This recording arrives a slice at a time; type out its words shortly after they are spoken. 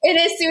And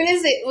as soon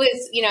as it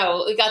was,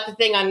 we got the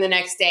thing on the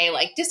next day,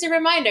 like, just a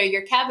reminder,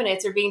 your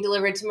cabinets are being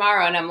delivered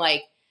tomorrow. And I'm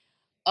like,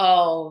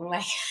 oh my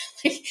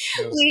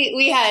God.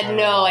 We had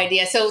no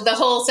idea. So the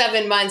whole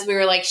 7 months we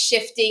were like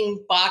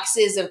shifting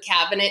boxes of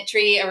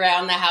cabinetry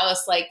around the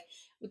house, like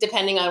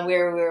depending on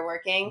where we were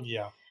working.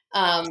 Yeah.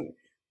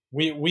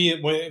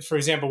 We For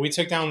example, we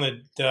took down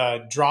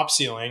the drop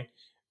ceiling,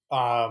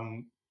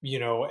 in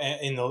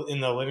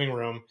the living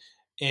room,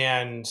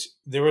 and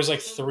there was like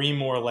 3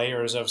 more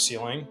layers of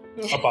ceiling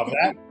above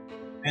that.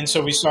 And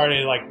so we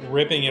started like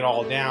ripping it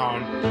all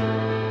down.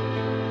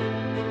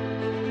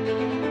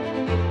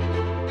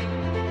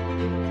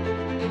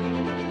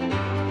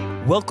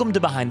 Welcome to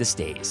Behind the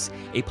Stays,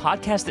 a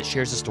podcast that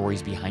shares the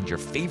stories behind your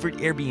favorite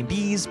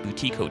Airbnbs,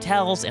 boutique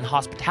hotels, and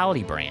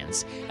hospitality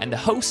brands, and the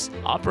hosts,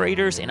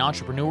 operators, and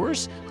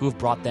entrepreneurs who have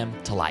brought them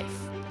to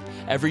life.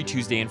 Every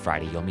Tuesday and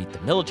Friday, you'll meet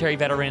the military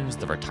veterans,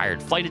 the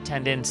retired flight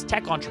attendants,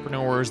 tech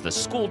entrepreneurs, the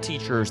school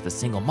teachers, the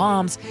single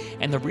moms,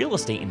 and the real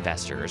estate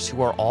investors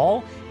who are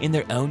all, in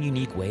their own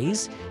unique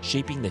ways,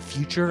 shaping the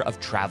future of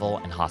travel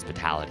and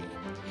hospitality.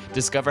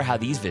 Discover how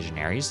these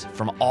visionaries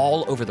from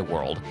all over the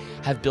world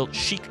have built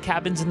chic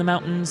cabins in the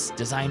mountains,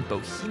 designed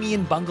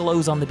bohemian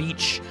bungalows on the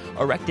beach,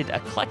 erected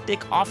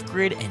eclectic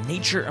off-grid and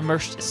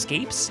nature-immersed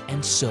escapes,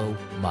 and so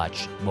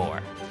much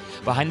more.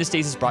 Behind the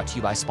Stays is brought to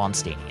you by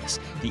Spontaneous,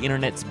 the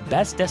internet's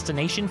best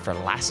destination for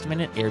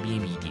last-minute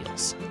Airbnb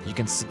deals. You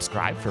can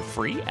subscribe for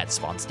free at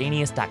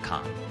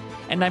spontaneous.com.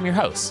 And I'm your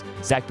host,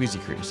 Zach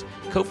Boozy-Cruz,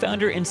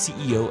 co-founder and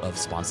CEO of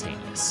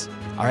Spontaneous.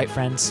 All right,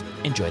 friends,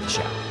 enjoy the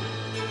show.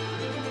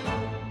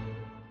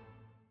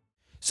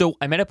 So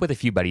I met up with a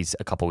few buddies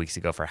a couple weeks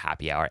ago for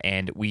happy hour,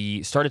 and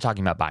we started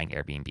talking about buying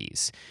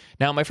Airbnbs.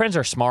 Now, my friends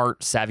are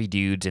smart, savvy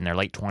dudes in their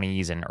late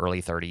 20s and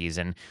early 30s,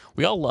 and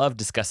we all love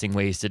discussing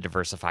ways to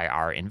diversify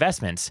our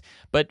investments,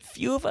 but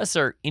few of us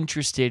are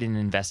interested in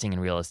investing in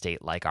real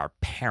estate like our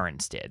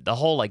parents did. The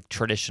whole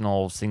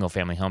traditional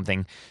single-family home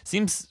thing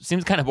seems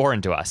kind of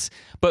boring to us,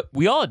 but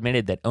we all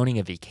admitted that owning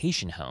a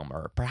vacation home,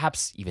 or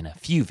perhaps even a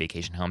few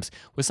vacation homes,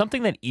 was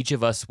something that each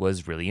of us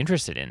was really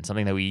interested in,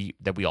 something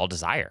that we all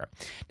desire.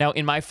 Now,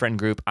 in my friend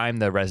group, I'm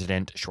the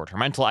resident short-term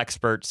rental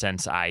expert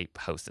since I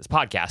host this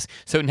podcast.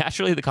 So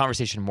naturally, the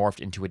conversation morphed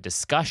into a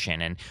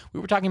discussion, and we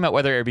were talking about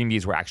whether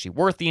Airbnbs were actually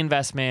worth the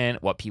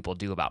investment, what people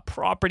do about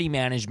property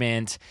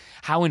management,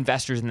 how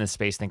investors in this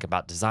space think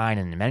about design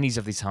and amenities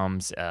of these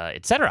homes,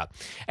 etc.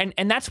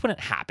 And that's when it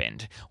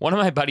happened. One of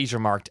my buddies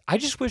remarked, "I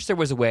just wish there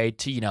was a way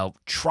to,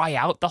 try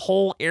out the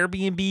whole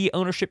Airbnb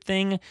ownership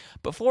thing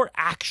before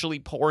actually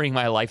pouring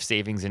my life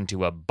savings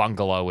into a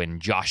bungalow in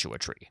Joshua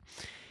Tree."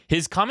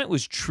 His comment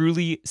was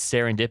truly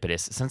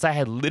serendipitous since I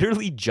had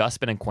literally just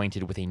been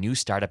acquainted with a new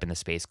startup in the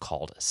space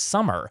called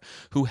Summer,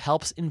 who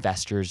helps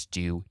investors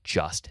do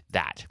just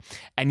that.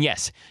 And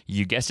yes,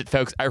 you guessed it,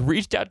 folks, I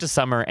reached out to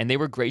Summer and they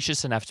were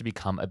gracious enough to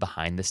become a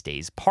Behind the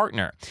Stays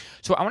partner.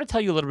 So I want to tell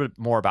you a little bit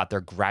more about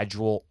their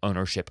gradual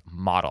ownership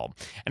model.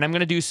 And I'm going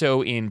to do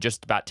so in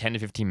just about 10 to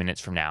 15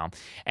 minutes from now.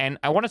 And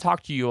I want to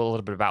talk to you a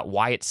little bit about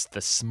why it's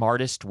the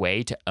smartest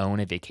way to own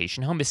a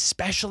vacation home,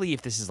 especially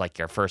if this is like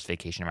your first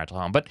vacation rental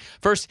home. But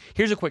first,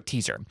 here's a quick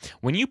teaser.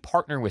 When you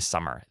partner with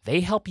Summer,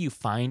 they help you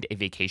find a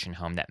vacation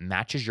home that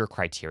matches your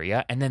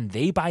criteria, and then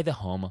they buy the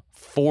home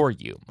for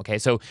you. Okay,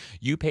 so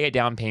you pay a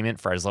down payment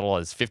for as little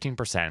as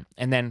 15%,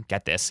 and then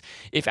get this,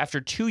 if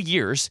after 2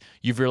 years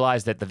you've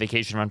realized that the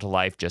vacation rental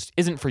life just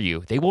isn't for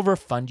you, they will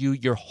refund you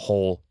your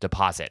whole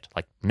deposit,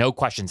 like no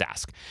questions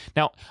asked.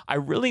 Now, I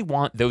really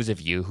want those of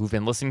you who've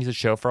been listening to the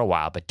show for a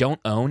while but don't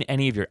own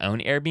any of your own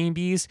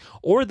Airbnbs,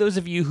 or those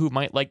of you who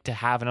might like to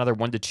have another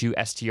 1 to 2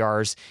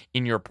 STRs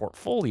in your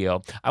portfolio,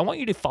 I want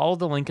you to follow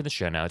the link in the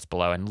show notes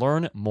below and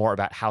learn more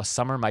about how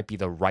Summer might be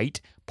the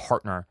right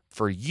partner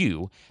for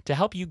you to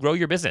help you grow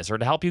your business or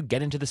to help you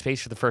get into the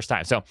space for the first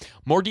time. So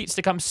more deets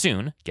to come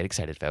soon. Get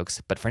excited,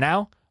 folks. But for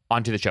now,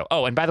 on to the show.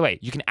 Oh, and by the way,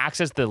 you can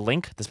access the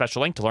link, the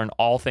special link, to learn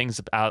all things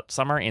about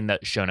Summer in the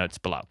show notes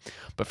below.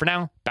 But for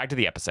now, back to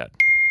the episode.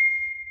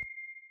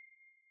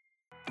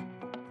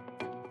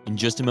 In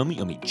just a moment,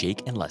 you'll meet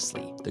Jake and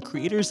Leslie, the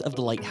creators of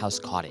the Lighthouse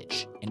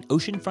Cottage, an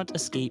oceanfront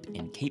escape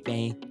in Cape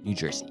May, New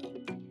Jersey.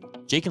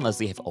 Jake and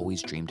Leslie have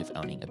always dreamed of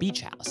owning a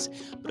beach house,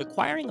 but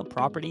acquiring a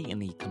property in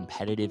the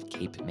competitive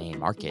Cape May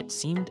market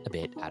seemed a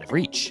bit out of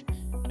reach.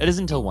 It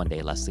isn't until one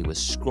day Leslie was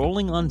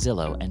scrolling on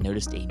Zillow and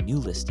noticed a new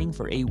listing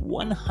for a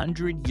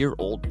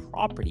 100-year-old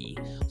property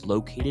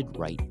located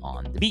right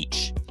on the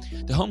beach.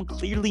 The home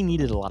clearly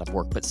needed a lot of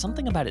work, but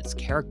something about its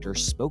character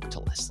spoke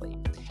to Leslie.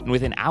 And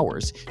within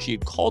hours, she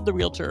had called the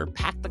realtor,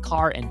 packed the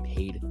car, and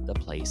paid the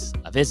place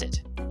a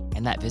visit.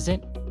 And that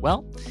visit,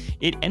 well,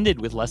 it ended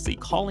with Leslie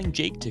calling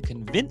Jake to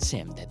convince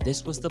him that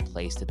this was the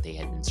place that they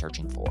had been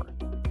searching for.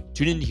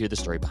 Tune in to hear the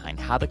story behind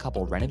how the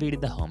couple renovated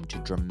the home to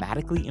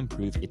dramatically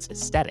improve its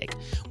aesthetic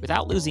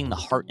without losing the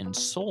heart and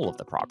soul of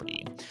the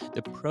property,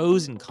 the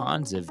pros and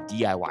cons of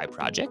DIY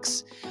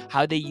projects,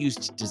 how they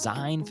used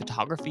design,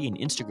 photography, and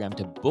Instagram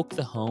to book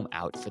the home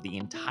out for the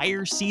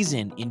entire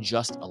season in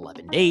just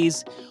 11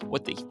 days,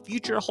 what the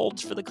future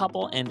holds for the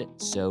couple, and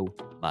so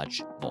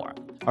much more.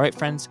 All right,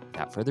 friends,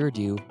 without further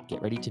ado,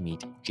 get ready to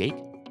meet Jake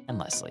and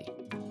Leslie.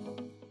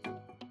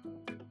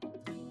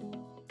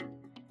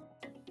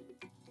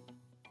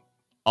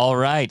 All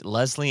right,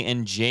 Leslie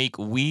and Jake,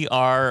 we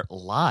are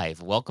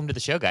live. Welcome to the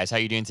show, guys. How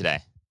are you doing today?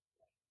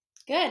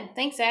 Good.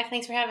 Thanks, Zach.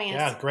 Thanks for having us.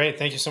 Yeah, great.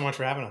 Thank you so much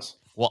for having us.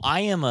 Well, I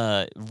am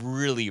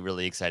really,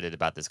 really excited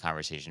about this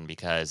conversation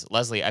because,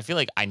 Leslie, I feel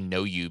like I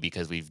know you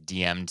because we've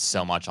DM'd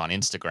so much on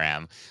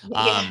Instagram.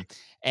 Yeah.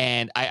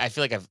 And I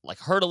feel like I've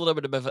heard a little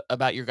bit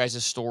about your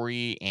guys'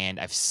 story, and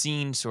I've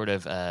seen sort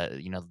of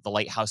the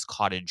Lighthouse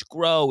Cottage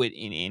grow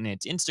in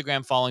its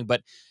Instagram following,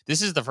 but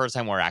this is the first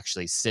time we're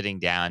actually sitting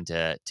down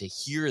to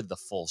hear the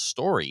full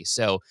story.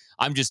 So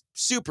I'm just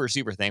super,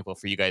 super thankful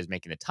for you guys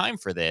making the time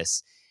for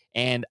this.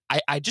 And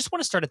I just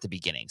want to start at the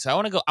beginning. So I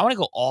want to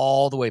go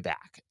all the way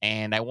back,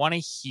 and I want to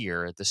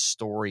hear the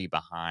story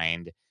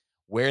behind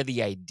where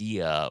the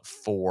idea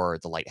for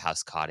the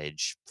Lighthouse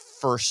Cottage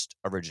first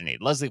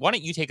originated. Leslie, why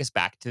don't you take us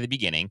back to the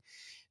beginning?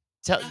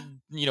 Tell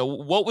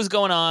what was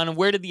going on,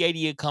 where did the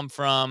idea come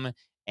from,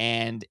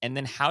 and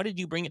then how did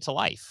you bring it to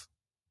life?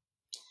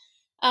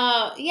 So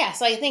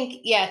I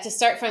think, to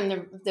start from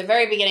the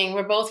very beginning,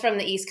 we're both from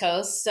the East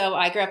Coast. So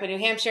I grew up in New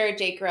Hampshire.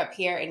 Jake grew up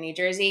here in New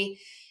Jersey.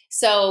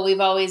 So we've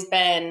always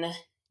been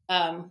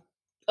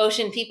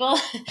ocean people.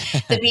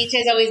 The beach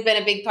has always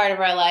been a big part of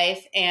our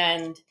life.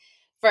 And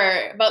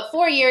for about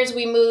 4 years,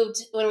 we moved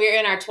when we were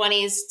in our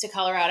 20s to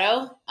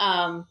Colorado.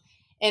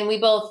 And we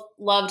both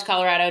loved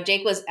Colorado.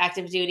 Jake was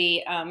active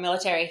duty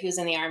military. He was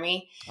in the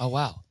Army. Oh,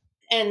 wow.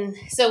 And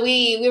so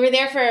we were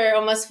there for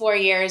almost 4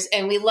 years,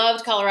 and we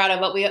loved Colorado.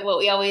 But what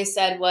we always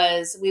said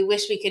was we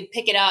wish we could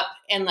pick it up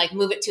and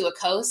move it to a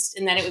coast,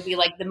 and then it would be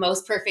the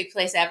most perfect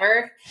place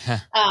ever,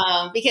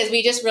 because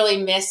we just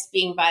really missed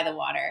being by the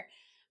water.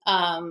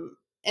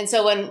 And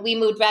so when we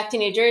moved back to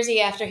New Jersey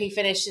after he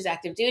finished his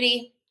active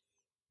duty,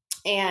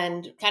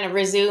 and kind of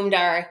resumed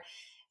our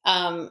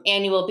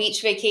annual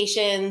beach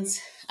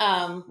vacations,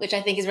 which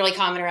I think is really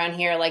common around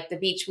here, like the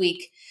beach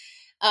week.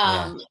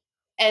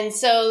 And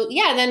so,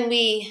 then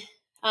we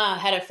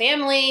had a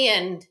family,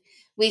 and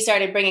we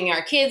started bringing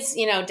our kids,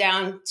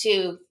 down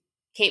to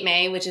Cape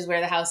May, which is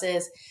where the house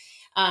is.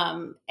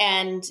 And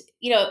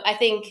I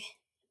think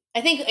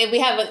we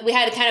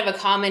had kind of a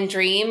common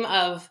dream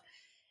of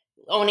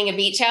owning a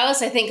beach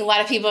house. I think a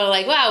lot of people are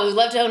like, "Wow, we'd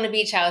love to own a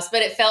beach house,"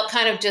 but it felt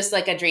kind of just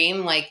like a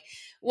dream.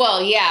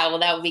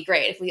 That would be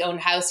great if we owned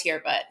a house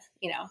here, but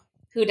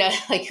who does?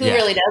 Who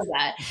really does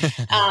that?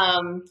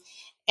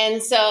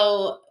 And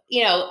so,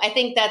 I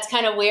think that's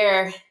kind of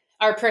where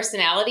our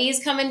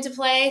personalities come into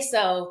play.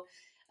 So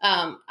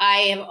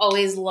I have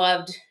always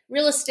loved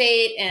real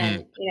estate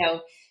and,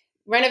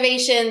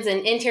 renovations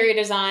and interior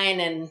design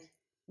and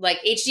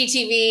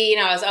HGTV.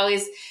 I was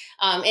always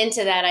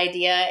into that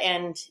idea.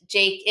 And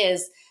Jake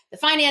is the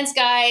finance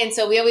guy. And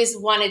so we always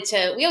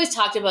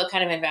talked about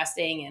kind of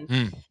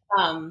investing.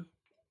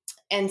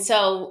 And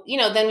so,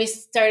 then we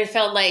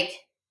felt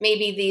like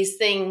maybe these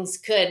things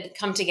could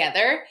come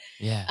together.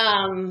 Yeah.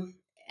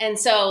 And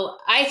so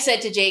I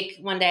said to Jake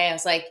one day, I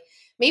was like,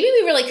 maybe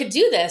we really could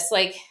do this.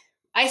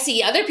 I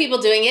see other people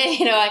doing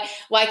it,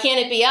 why can't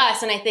it be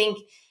us? And I think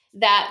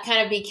that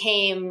kind of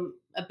became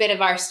a bit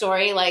of our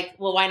story.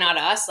 Well, why not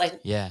us?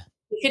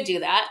 We could do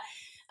that.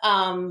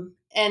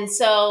 And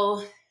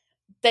so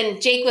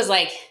then Jake was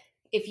like,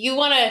 if you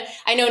want to,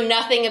 I know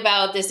nothing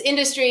about this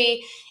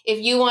industry. If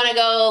you want to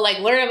go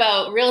learn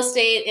about real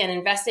estate and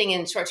investing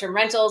in short-term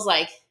rentals,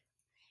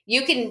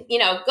 you can,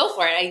 go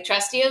for it. I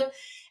trust you.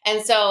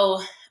 And so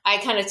I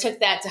kind of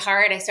took that to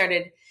heart. I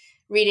started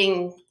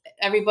reading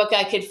every book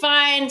I could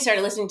find,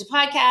 started listening to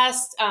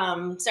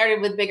podcasts,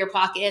 started with Bigger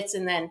Pockets,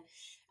 and then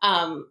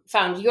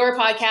found your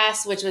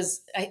podcast, which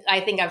was, I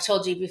think I've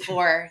told you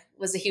before,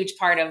 was a huge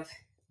part of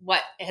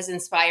what has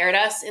inspired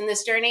us in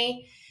this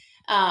journey.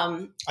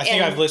 I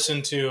think I've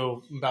listened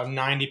to about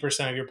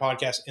 90% of your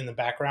podcast in the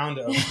background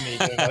of me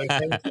doing other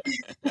things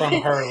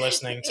from her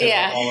listening to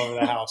it all over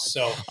the house.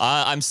 So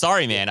I'm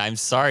sorry, man. I'm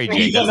sorry,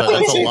 Jake. That's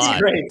a lot.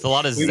 Great. It's a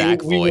lot of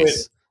Zach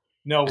voice.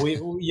 I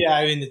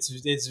mean,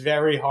 it's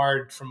very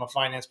hard from a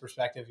finance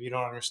perspective. You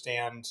don't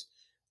understand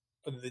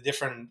the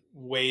different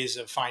ways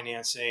of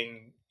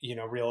financing,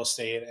 real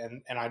estate.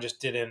 And I just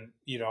didn't,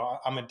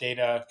 I'm a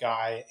data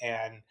guy,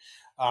 and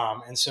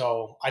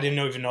so I didn't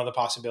even know the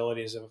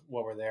possibilities of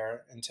what were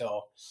there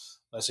until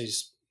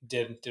Leslie's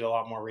did a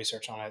lot more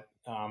research on it.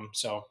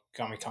 So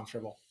got me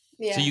comfortable.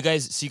 Yeah. So you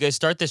guys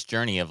start this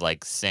journey of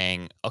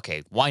saying,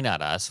 okay, why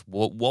not us?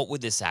 What would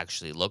this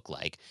actually look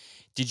like?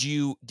 Did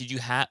you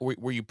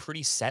were you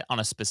pretty set on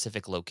a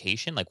specific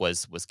location?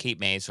 Was Cape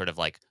May sort of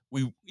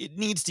it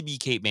needs to be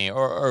Cape May,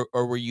 or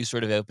were you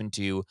sort of open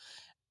to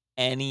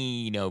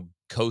any,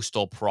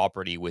 coastal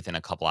property within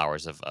a couple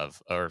hours of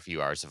or a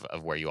few hours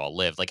of where you all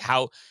live. Like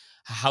how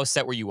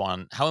set were you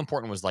on? How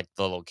important was like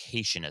the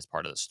location as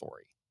part of the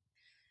story?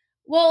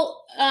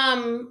 Well,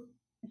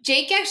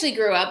 Jake actually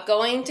grew up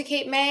going to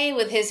Cape May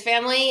with his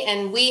family,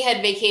 and we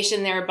had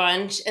vacationed there a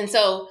bunch. And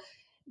so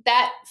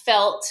that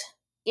felt,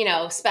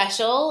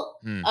 special.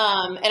 Hmm.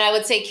 And I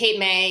would say Cape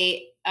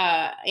May,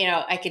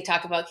 I could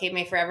talk about Cape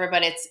May forever,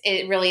 but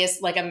it really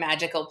is like a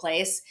magical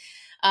place.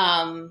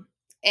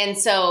 And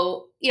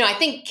so, I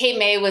think Cape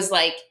May was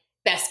like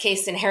best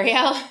case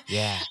scenario.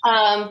 Yeah.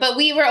 But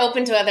we were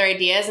open to other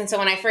ideas. And so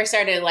when I first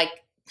started like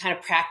kind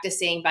of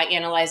practicing by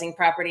analyzing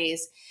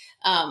properties,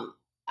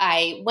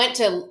 I went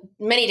to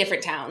many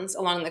different towns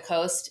along the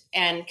coast,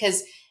 and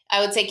because I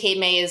would say Cape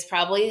May is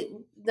probably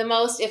the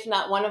most, if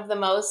not one of the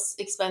most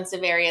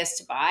expensive areas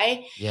to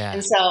buy. Yeah.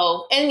 And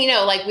so,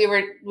 like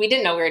we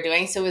didn't know what we were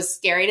doing. So it was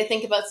scary to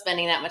think about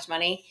spending that much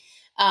money.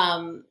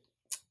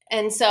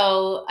 And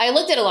so I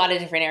looked at a lot of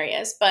different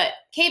areas, but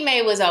Cape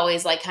May was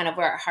always like kind of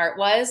where our heart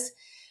was.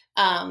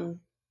 And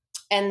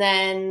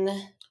then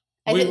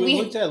we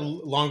looked at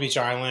Long Beach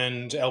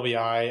Island,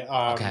 LBI,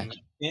 Okay.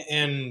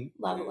 and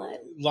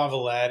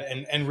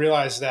Lavalette, and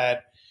realized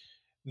that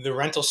the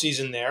rental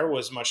season there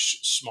was much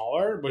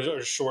smaller,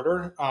 was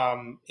shorter,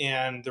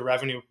 and the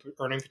revenue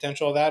earning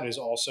potential of that is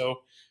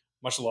also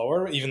much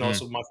lower, even though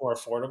it's much more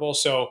affordable.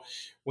 So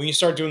when you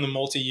start doing the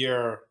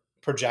multi-year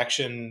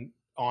projection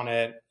on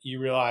it, you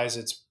realize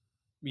it's,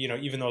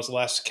 even though it's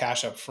less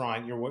cash up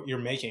front, you're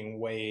making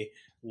way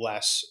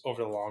less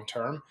over the long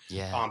term,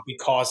 Yeah.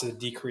 because of the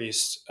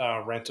decreased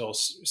rental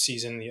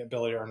season, the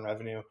ability to earn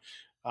revenue.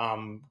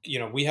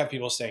 We have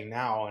people staying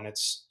now, and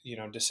it's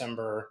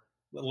December,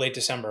 late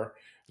December.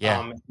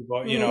 Yeah.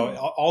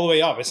 All the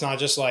way up. It's not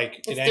just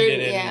like it ended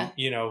in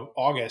yeah.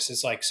 August.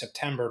 It's like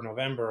September,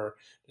 November,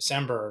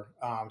 December.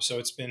 So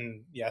it's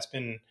been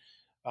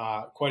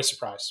quite a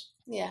surprise.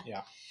 Yeah.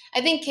 Yeah. I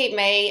think Cape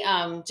May,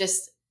 I'm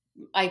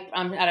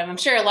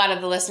sure a lot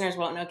of the listeners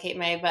won't know Cape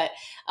May, but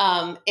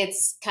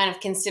it's kind of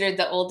considered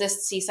the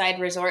oldest seaside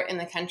resort in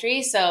the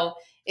country. So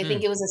I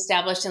think it was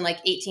established in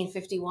like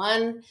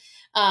 1851.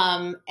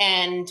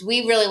 And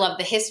we really love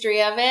the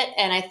history of it.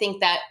 And I think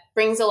that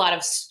brings a lot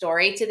of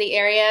story to the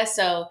area.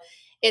 So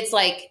it's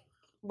like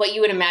what you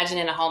would imagine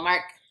in a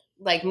Hallmark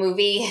like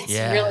movie. It's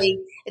really,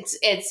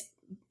 it's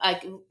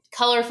like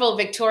colorful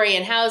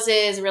Victorian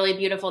houses, really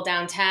beautiful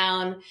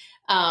downtown.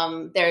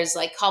 There's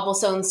like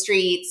cobblestone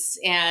streets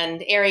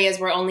and areas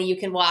where only you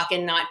can walk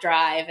and not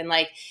drive. And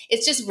like,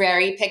 it's just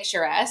very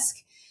picturesque.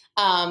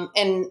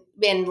 And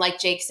like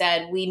Jake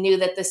said, we knew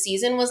that the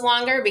season was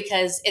longer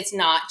because it's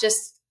not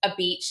just a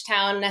beach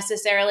town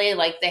necessarily.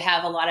 Like they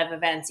have a lot of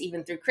events,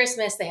 even through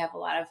Christmas, they have a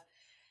lot of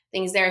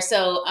things there.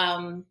 So,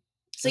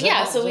 is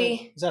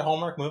that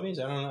Hallmark movies?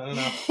 I don't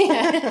know.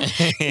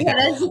 yeah,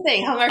 that's the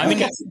thing. Hallmark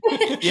movies.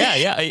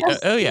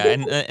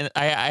 And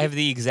I have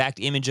the exact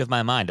image of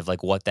my mind of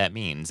like what that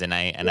means, and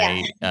I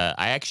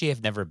actually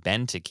have never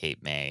been to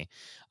Cape May,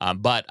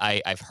 but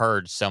I've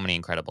heard so many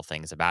incredible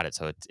things about it,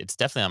 so it's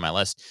definitely on my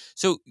list.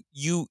 So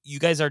you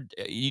guys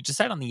you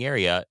decide on the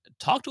area.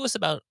 Talk to us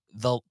about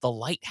the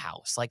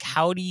lighthouse. Like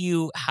how do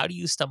you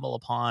stumble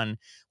upon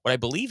what I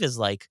believe is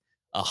like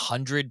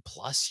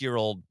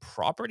 100-plus-year-old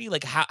property?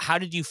 Like how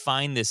did you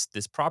find this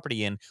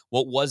property, and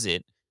what was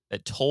it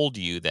that told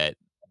you that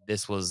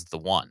this was the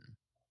one?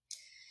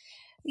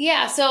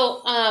 Yeah.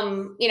 So,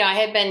 I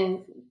had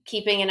been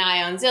keeping an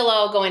eye on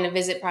Zillow, going to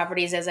visit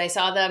properties as I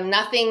saw them.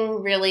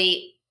 Nothing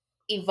really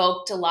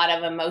evoked a lot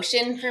of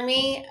emotion for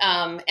me.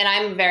 And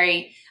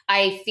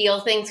I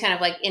feel things kind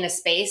of like in a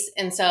space.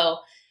 And so,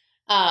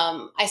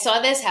 I saw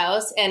this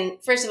house, and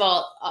first of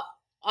all,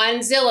 on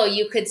Zillow,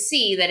 you could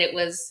see that it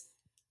was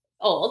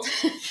old.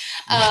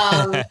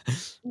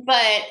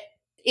 But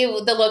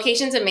the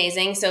location's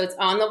amazing. So it's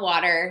on the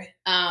water.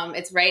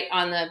 It's right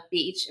on the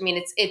beach. I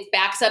mean, it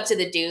backs up to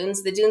the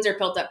dunes. The dunes are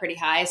built up pretty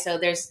high, so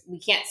we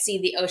can't see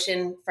the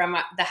ocean from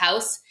the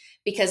house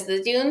because of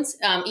the dunes.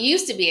 You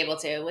used to be able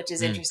to, which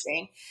is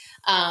interesting.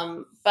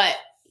 But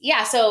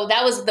yeah, so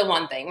that was the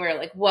one thing. We were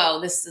like, whoa,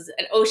 this is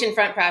an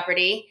oceanfront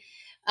property.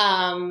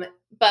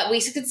 But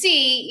we could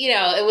see,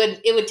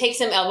 it would take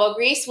some elbow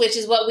grease, which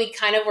is what we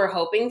kind of were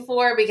hoping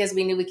for because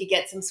we knew we could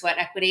get some sweat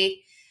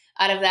equity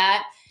out of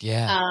that.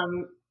 Yeah.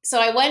 So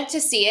I went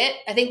to see it.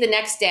 I think the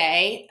next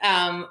day,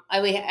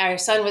 our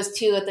son was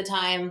 2 at the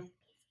time,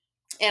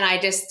 and I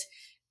just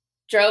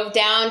drove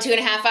down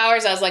 2.5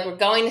 hours. I was like, we're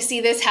going to see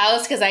this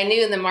house because I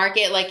knew in the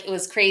market, like it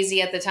was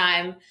crazy at the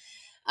time.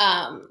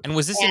 And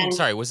was this in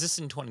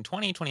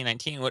 2020,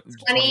 2019? It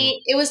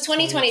was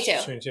 2022.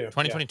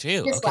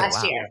 2022. Just okay,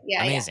 last wow. year.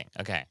 Yeah. Amazing.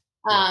 Yeah. Okay.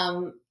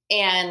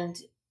 And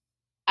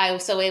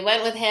so we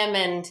went with him,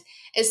 and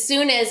as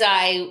soon as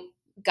I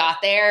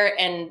got there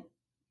and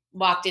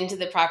walked into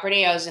the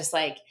property, I was just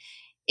like,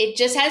 it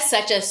just has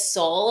such a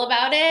soul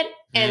about it.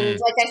 And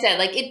like I said,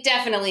 like it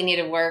definitely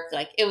needed work.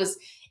 Like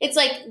it's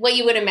like what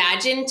you would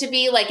imagine to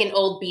be like an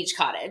old beach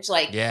cottage.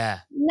 Like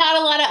not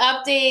a lot of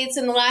updates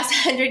in the last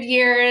 100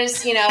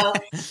 years,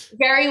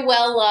 very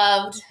well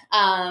loved.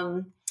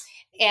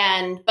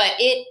 but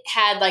it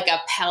had like a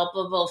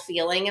palpable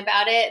feeling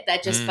about it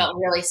that just felt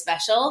really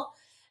special.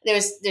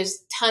 There's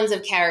tons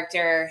of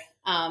character.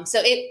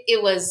 So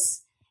it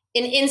was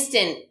an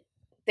instant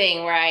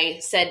thing where I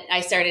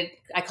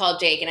called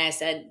Jake and I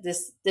said,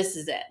 this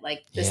is it.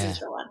 Like, this is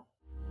the one.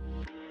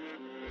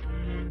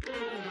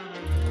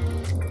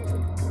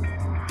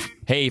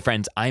 Hey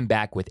friends, I'm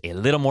back with a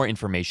little more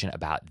information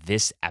about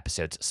this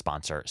episode's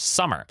sponsor,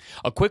 Summer.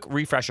 A quick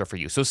refresher for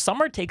you. So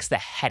Summer takes the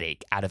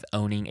headache out of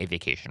owning a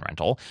vacation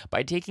rental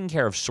by taking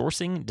care of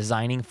sourcing,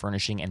 designing,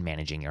 furnishing, and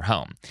managing your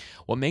home.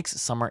 What makes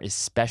Summer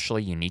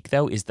especially unique,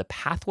 though, is the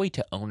pathway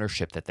to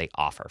ownership that they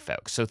offer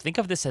folks. So think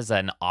of this as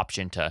an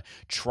option to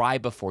try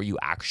before you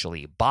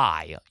actually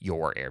buy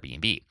your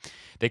Airbnb.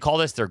 They call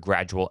this their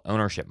gradual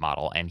ownership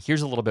model, and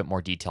here's a little bit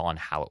more detail on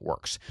how it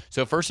works.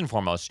 So first and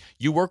foremost,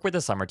 you work with the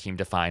Summer team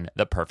to find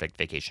the perfect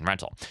vacation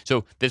rental.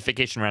 So this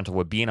vacation rental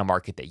would be in a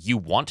market that you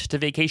want to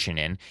vacation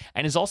in,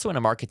 and is also in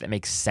a market that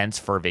makes sense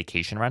for a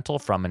vacation rental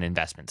from an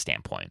investment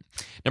standpoint.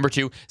 Number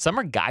two,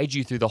 Summer guides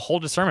you through the whole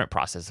discernment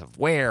process of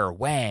where,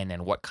 when,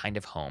 and what kind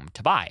of home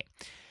to buy.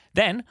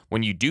 Then,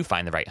 when you do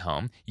find the right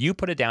home, you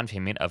put a down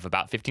payment of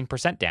about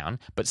 15% down,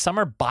 but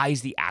Summer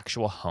buys the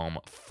actual home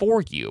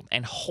for you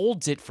and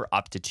holds it for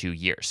up to 2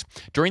 years.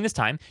 During this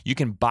time, you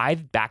can buy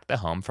back the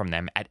home from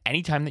them at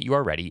any time that you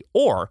are ready,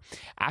 or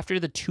after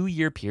the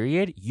 2-year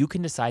period, you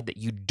can decide that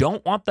you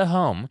don't want the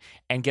home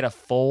and get a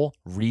full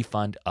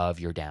refund of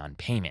your down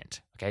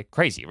payment. Okay,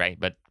 crazy, right?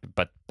 But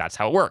that's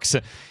how it works.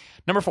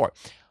 Number 4.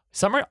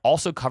 Summer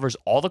also covers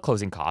all the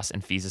closing costs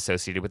and fees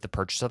associated with the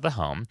purchase of the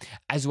home,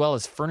 as well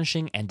as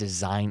furnishing and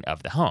design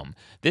of the home.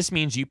 This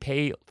means you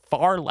pay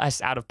far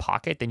less out of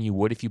pocket than you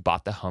would if you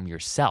bought the home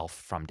yourself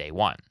from day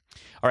one.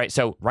 All right,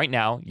 so right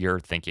now you're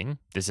thinking,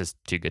 this is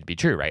too good to be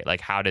true, right?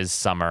 Like, how does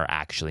Summer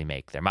actually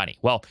make their money?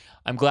 Well,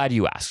 I'm glad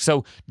you asked.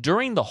 So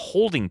during the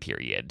holding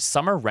period,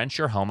 Summer rents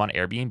your home on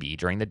Airbnb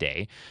during the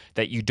day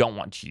that you don't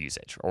want to use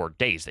it, or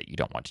days that you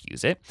don't want to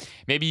use it.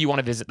 Maybe you want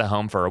to visit the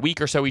home for a week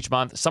or so each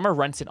month. Summer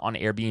rents it on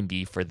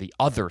Airbnb for the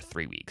other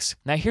 3 weeks.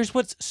 Now, here's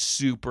what's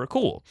super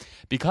cool.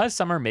 Because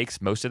Summer makes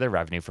most of their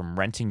revenue from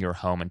renting your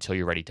home until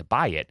you're ready to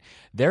buy it,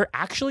 they're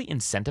actually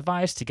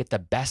incentivized to get the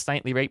best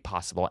nightly rate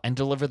possible and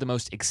deliver the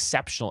most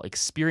exceptional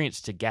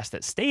experience to guests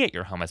that stay at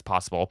your home as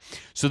possible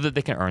so that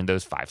they can earn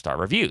those 5-star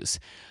reviews.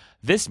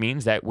 This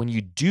means that when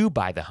you do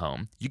buy the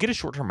home, you get a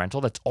short-term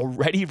rental that's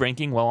already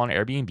ranking well on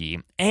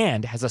Airbnb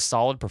and has a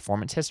solid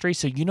performance history,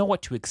 so you know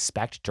what to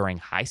expect during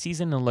high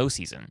season and low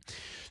season.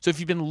 So if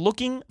you've been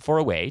looking for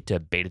a way to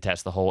beta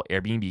test the whole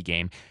Airbnb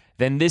game,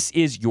 then this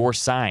is your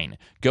sign.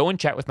 Go and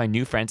chat with my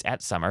new friends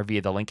at Summer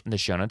via the link in the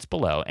show notes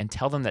below and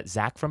tell them that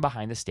Zach from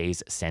Behind the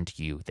Stays sent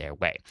you their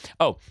way.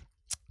 Oh,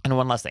 and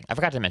one last thing, I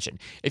forgot to mention,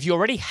 if you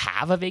already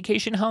have a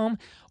vacation home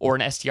or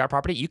an STR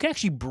property, you can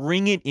actually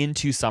bring it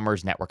into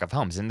Summer's network of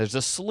homes. And there's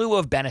a slew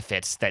of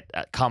benefits that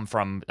come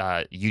from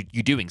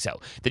you doing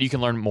so that you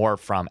can learn more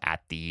from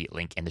at the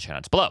link in the show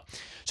notes below.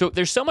 So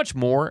there's so much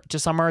more to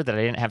Summer that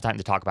I didn't have time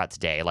to talk about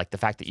today, like the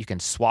fact that you can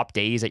swap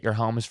days at your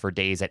homes for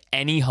days at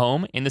any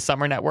home in the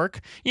Summer network,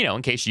 you know,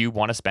 in case you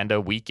want to spend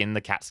a week in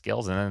the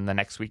Catskills and then the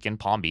next week in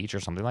Palm Beach or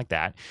something like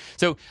that.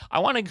 So I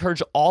want to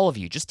encourage all of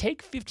you, just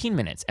take 15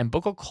 minutes and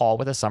book a call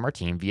with a Summer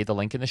team via the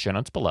link in the show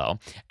notes below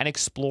and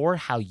explore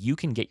how you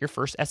can get your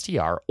first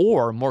STR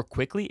or more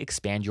quickly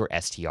expand your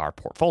STR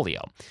portfolio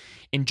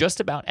in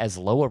just about as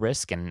low a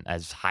risk and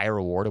as high a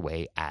reward a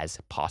way as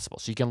possible.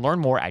 So you can learn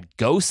more at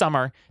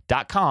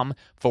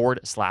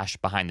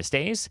gosummer.com/behind the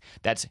stays.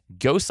 That's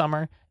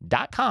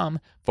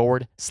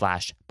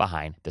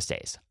gosummer.com/behind the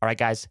stays. All right,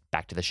 guys,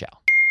 back to the show.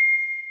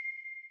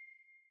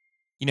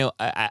 You know,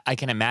 I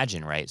can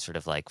imagine, right? Sort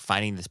of like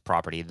finding this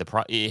property,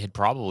 it had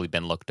probably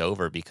been looked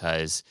over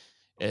because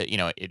you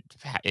know,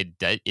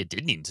 it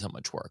did need so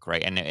much work,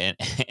 right, and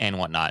and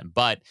whatnot.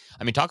 But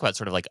I mean, talk about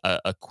sort of like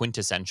a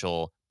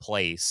quintessential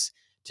place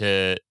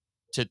to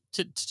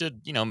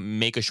you know,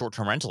 make a short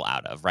term rental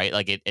out of, right?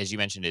 Like it, as you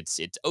mentioned, it's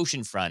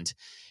oceanfront.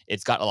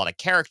 It's got a lot of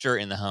character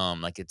in the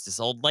home. Like it's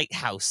this old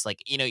lighthouse. Like,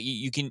 you know,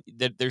 you can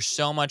there's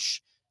so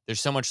much.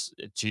 There's so much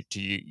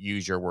to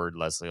use your word,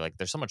 Leslie. Like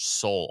there's so much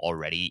soul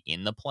already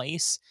in the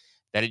place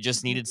that it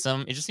just needed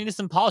some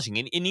polishing.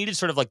 It needed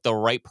sort of like the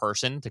right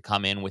person to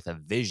come in with a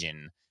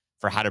vision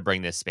for how to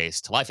bring this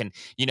space to life, and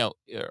you know,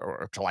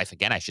 or to life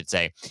again, I should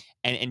say.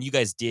 And you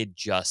guys did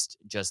just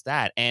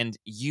that, and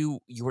you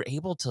were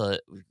able to,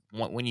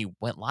 when you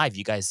went live,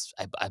 you guys,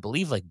 I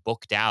believe, like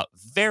booked out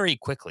very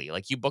quickly.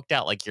 Like you booked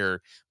out like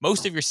your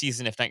most of your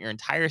season, if not your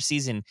entire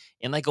season,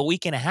 in like a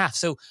week and a half.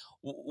 So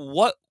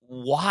what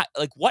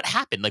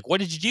happened? Like, what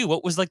did you do?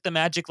 What was like the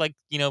magic, like,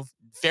 you know,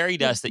 fairy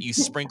dust that you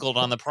sprinkled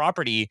on the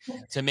property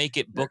to make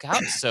it book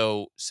out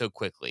so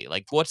quickly?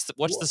 Like, what's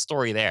the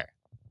story there?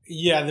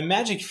 Yeah, the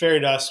magic fairy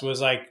dust was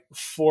like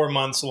 4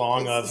 months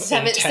long of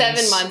seven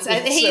months.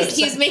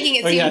 He's making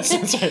it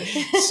seem.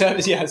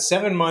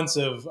 7 months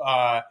of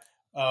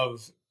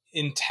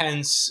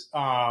intense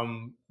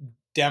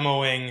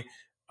demoing,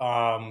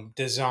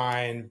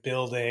 design,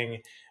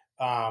 building,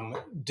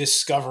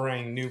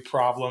 discovering new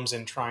problems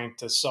and trying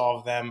to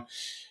solve them,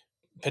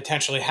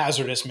 potentially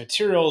hazardous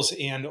materials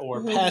and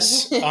or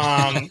pests.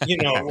 Like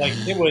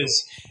it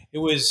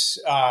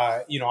was,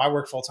 I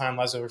work full time,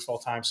 Leslie works full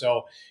time.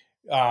 So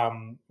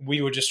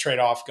we would just trade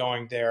off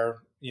going there,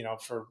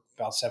 for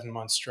about 7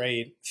 months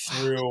straight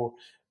through,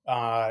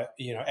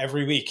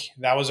 every week.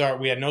 That was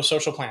we had no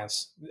social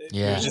plans. It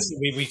was just,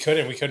 we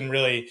couldn't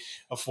really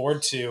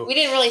afford to. We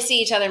didn't really see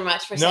each other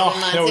much for No,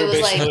 7 months. no, It we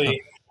was basically,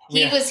 like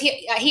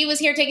he was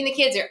here taking the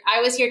kids, or I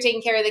was here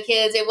taking care of the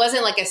kids. It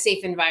wasn't like a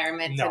safe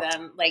environment for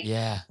them. Like,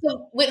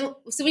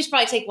 so we should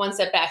probably take one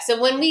step back.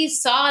 So when we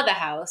saw the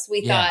house,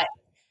 we thought,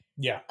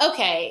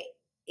 okay,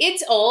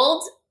 it's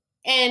old,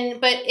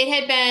 but it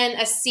had been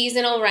a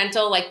seasonal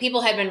rental. Like, people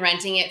had been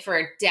renting it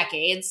for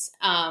decades.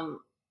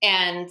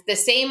 And the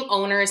same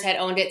owners had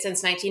owned it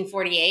since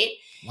 1948.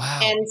 Wow.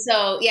 And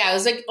so, it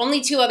was like only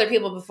 2 other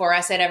people before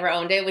us had ever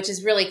owned it, which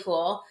is really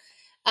cool.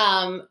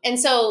 And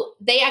so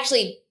they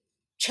actually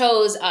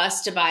chose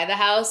us to buy the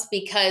house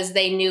because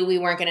they knew we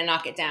weren't going to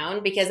knock it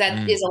down, because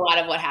that is a lot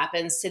of what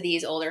happens to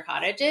these older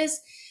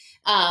cottages.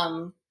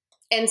 And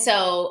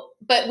so,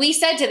 but we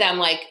said to them,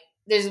 like,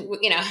 there's,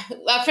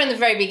 from the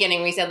very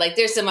beginning, we said, like,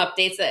 there's some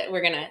updates that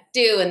we're going to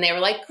do. And they were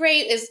like,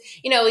 great,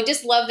 we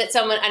just love that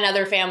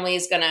another family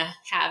is going to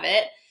have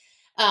it.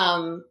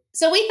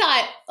 So we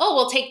thought,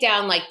 we'll take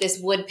down like this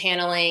wood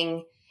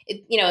paneling.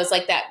 It's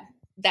like that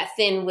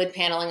thin wood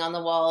paneling on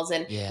the walls,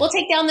 and we'll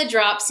take down the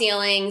drop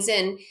ceilings,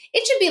 and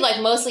it should be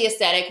like mostly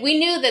aesthetic. We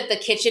knew that the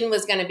kitchen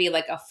was going to be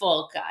like a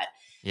full cut.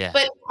 Yeah.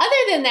 But other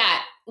than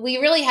that, we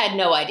really had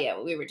no idea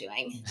what we were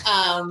doing.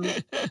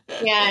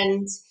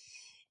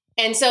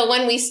 And so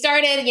when we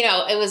started,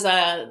 it was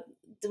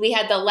we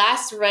had the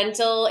last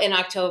rental in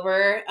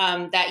October.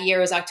 That year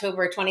was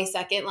October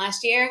 22nd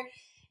last year.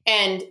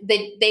 And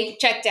they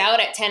checked out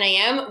at 10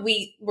 a.m.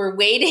 We were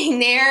waiting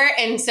there.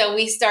 And so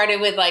we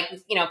started with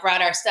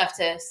brought our stuff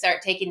to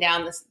start taking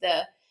down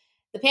the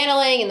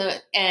paneling.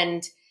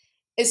 And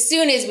as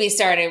soon as we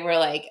started, we're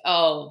like,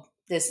 oh,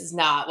 this is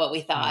not what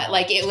we thought. No.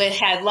 Like, it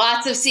had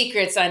lots of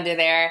secrets under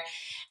there.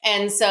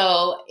 And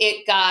so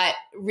it got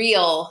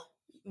real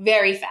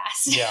very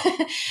fast.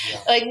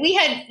 Like, we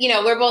had,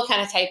 we're both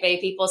kind of type A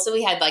people. So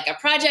we had like a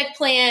project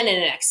plan and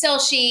an Excel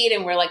sheet,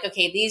 and we're like,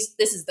 okay,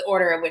 this is the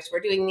order in which we're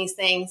doing these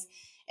things.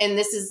 And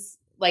this is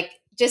like,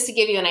 just to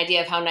give you an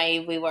idea of how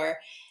naive we were.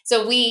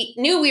 So we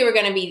knew we were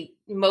going to be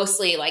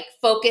mostly like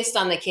focused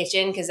on the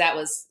kitchen, because that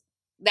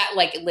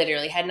like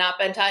literally had not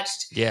been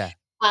touched. Yeah.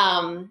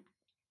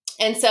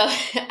 And so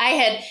I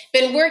had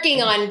been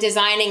working on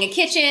designing a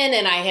kitchen,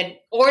 and I had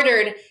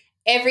ordered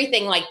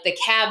everything, like the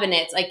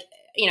cabinets, like,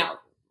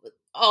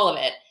 all of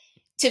it,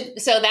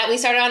 so that we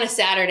started on a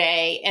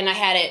Saturday, and I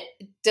had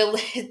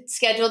it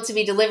scheduled to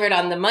be delivered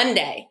on the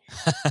Monday.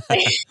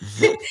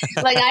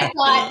 Like, I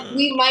thought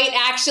we might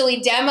actually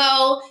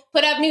demo,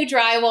 put up new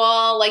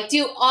drywall, like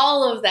do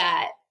all of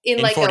that in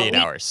like 48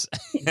 hours.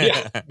 And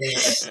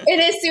as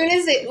soon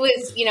as it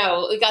was,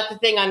 we got the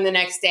thing on the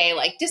next day,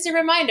 like, just a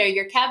reminder,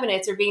 your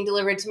cabinets are being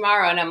delivered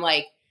tomorrow. And I'm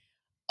like,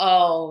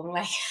 oh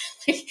my God.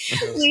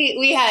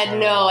 We had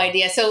no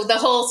idea. So the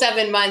whole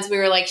 7 months we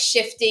were like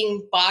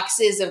shifting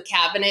boxes of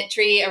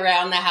cabinetry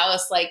around the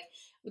house, like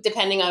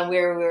depending on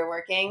where we were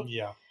working.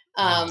 Yeah.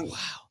 Wow.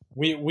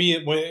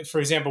 We for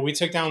example, we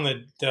took down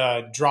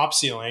the drop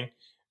ceiling,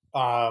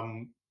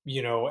 in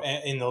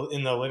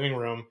the living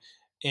room,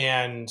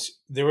 and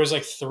there was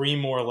like 3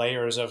 more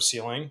layers of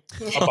ceiling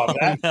above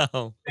that.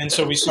 No. And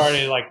so we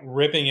started like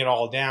ripping it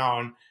all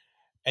down.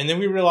 And then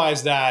we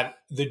realized that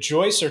the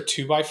joists are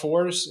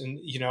 2x4s,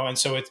 and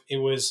so it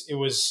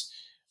was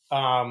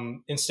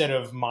instead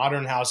of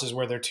modern houses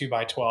where they're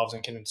 2x12s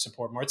and can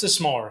support more. It's a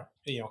smaller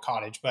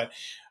cottage, but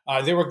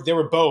they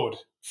were bowed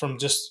from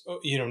just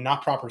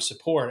not proper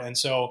support, and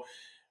so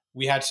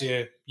we had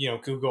to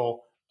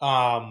Google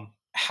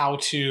how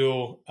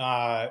to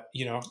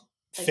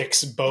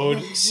fix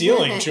bowed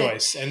ceiling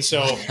joists, and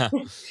so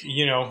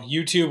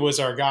YouTube was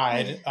our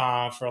guide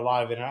for a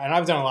lot of it, and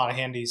I've done a lot of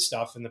handy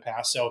stuff in the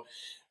past, so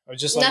I was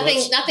just like,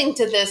 nothing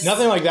to this,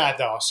 nothing like that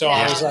though. So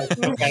I was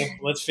like, okay,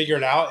 let's figure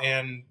it out,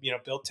 and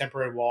build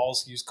temporary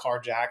walls, use car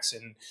jacks,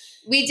 and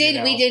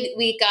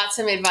we got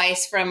some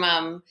advice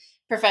from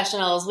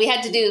professionals. We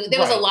had to do, there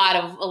was a lot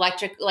of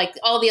electric, like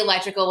all the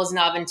electrical was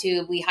knob and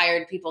tube. We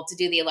hired people to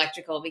do the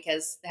electrical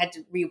because they had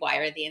to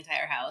rewire the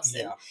entire house.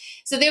 And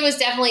so there was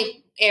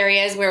definitely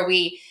areas where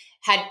we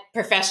had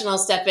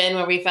professionals step in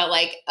where we felt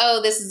like,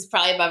 oh, this is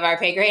probably above our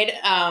pay grade.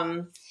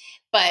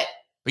 But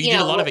you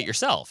did a lot of it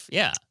yourself.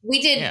 Yeah. We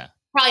did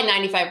probably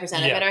 95%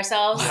 of it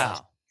ourselves.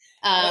 Wow.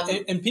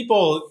 And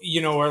people,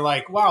 were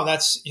like, wow,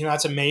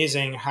 that's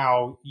amazing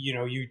how,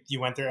 you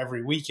went there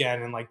every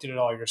weekend and like did it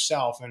all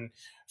yourself. And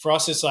for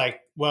us, it's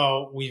like,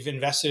 well, we've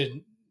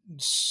invested,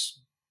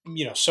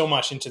 so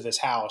much into this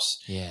house.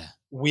 Yeah.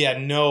 We had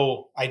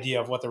no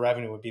idea of what the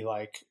revenue would be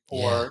like,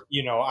 or,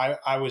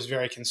 I was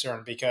very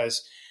concerned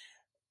because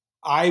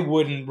I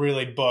wouldn't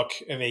really book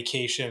a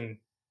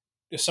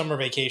summer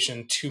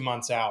vacation 2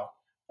 months out.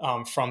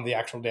 from the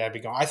actual day I'd be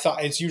gone. I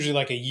thought it's usually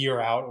like a year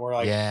out or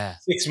like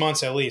 6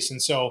 months at least.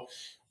 And so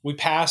we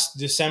passed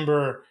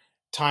December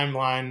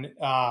timeline.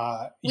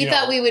 We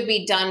thought we would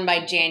be done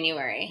by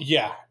January.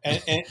 Yeah.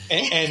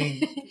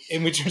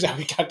 And which turns out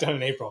we got done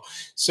in April.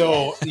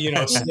 So,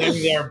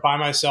 standing there by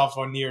myself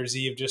on New Year's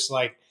Eve, just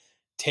like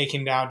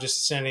taken down,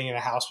 just standing in a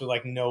house with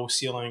like no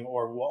ceiling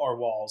or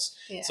walls.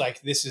 Yeah. It's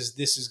like, this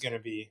is going to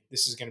be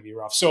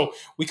rough. So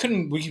we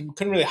couldn't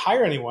really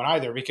hire anyone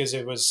either because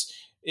it was,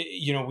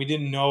 we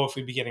didn't know if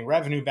we'd be getting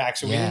revenue back.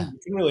 So we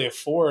couldn't really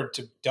afford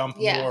to dump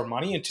more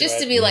money into it. Just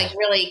to be like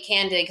really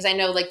candid, because I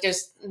know like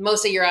there's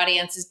most of your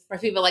audience is for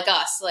people like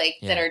us, like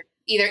that are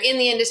either in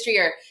the industry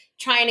or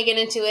trying to get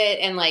into it.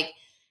 And like,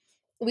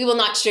 we will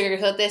not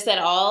sugarcoat this at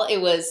all. It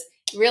was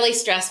really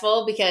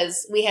stressful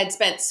because we had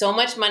spent so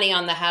much money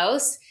on the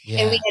house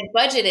and we had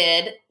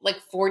budgeted like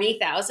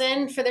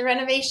 $40,000 for the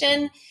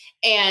renovation.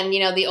 And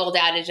the old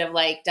adage of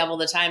like double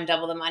the time,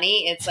 double the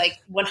money. It's like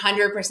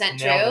 100%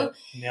 true.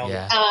 Nailed it.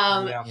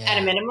 At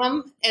a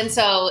minimum. And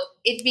so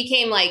it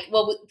became like,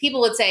 well,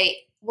 people would say,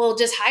 well,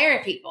 just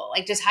hire people,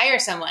 like just hire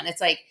someone.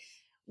 It's like,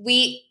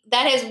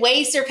 that has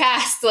way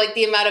surpassed like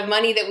the amount of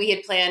money that we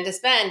had planned to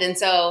spend. And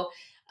so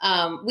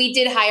we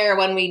did hire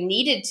when we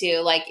needed to,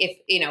 like if,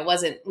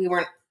 we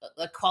weren't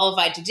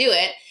qualified to do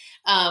it.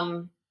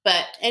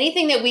 But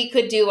anything that we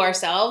could do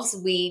ourselves,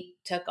 we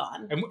took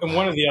on. And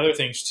one of the other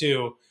things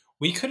too,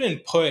 we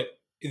couldn't put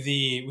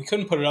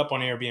it up on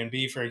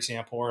Airbnb, for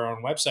example, or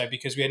on website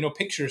because we had no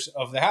pictures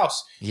of the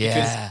house.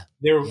 Yeah.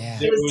 Because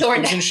it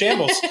was in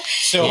shambles.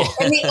 So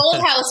and the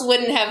old house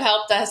wouldn't have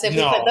helped us if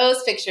we put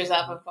those pictures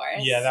up, of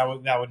course. Yeah,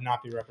 that would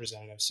not be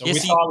representative. So we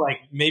thought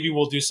like maybe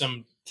we'll do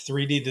some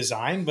 3D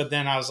design, but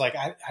then I was like,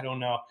 I don't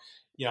know.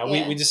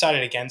 We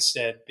decided against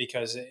it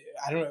because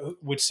I don't know.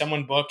 Would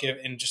someone book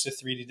in just a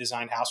 3D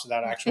designed house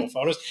without actual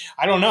photos?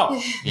 I don't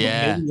know.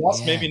 Yeah. Maybe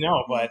yes, maybe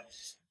no, but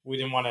we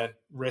didn't want to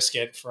risk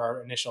it for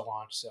our initial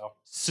launch.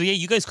 So yeah,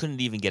 you guys couldn't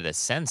even get a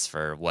sense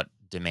for what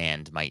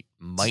demand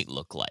might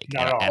look like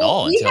at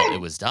all until it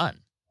was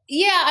done.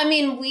 Yeah, I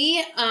mean, we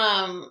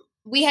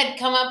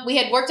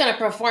had worked on a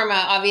pro forma,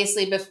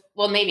 obviously.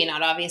 Well, maybe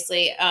not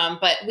obviously,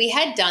 but we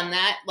had done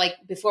that like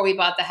before we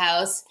bought the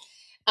house.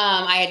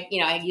 I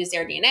had used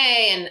AirDNA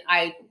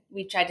and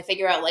we tried to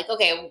figure out like,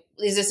 okay,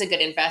 is this a good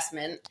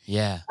investment?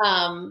 Yeah.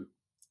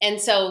 And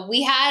so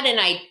we had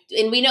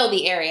and we know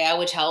the area,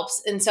 which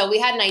helps. And so we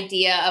had an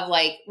idea of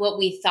like what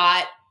we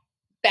thought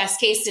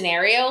best case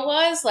scenario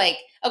was like,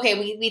 okay,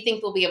 we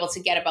think we'll be able to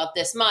get about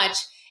this much.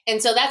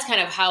 And so that's kind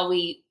of how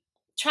we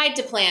tried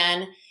to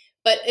plan.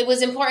 But it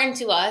was important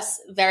to us,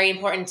 very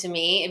important to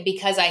me,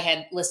 because I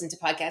had listened to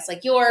podcasts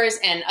like yours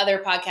and other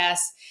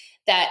podcasts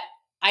that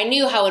I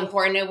knew how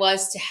important it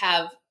was to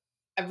have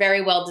a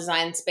very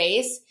well-designed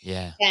space.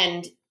 Yeah.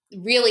 And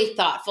really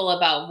thoughtful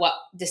about what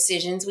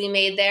decisions we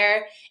made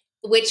there,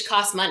 which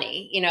cost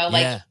money,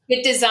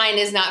 good design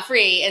is not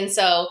free. And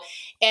so,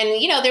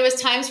 there was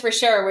times for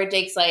sure where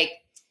Jake's like,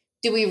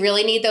 do we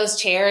really need those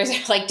chairs?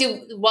 Like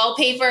do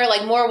wallpaper,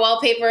 like more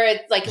wallpaper,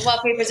 like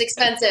wallpaper is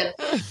expensive,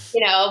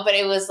 but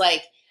it was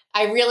like,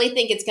 I really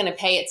think it's going to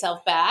pay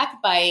itself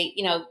back by,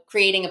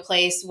 creating a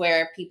place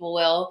where people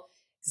will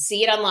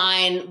see it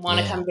online, want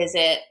to come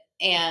visit.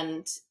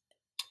 And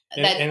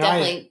that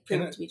definitely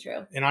proved to be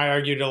true. And I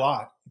argued a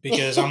lot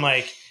because I'm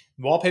like,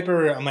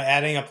 wallpaper, I'm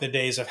adding up the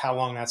days of how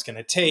long that's going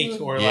to take,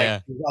 or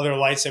like other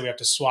lights that we have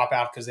to swap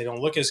out because they don't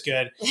look as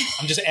good.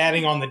 I'm just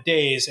adding on the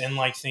days and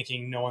like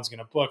thinking no one's going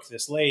to book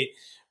this late,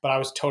 but I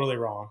was totally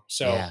wrong.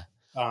 So,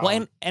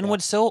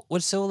 what's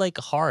so like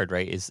hard,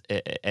 right? Is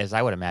as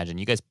I would imagine,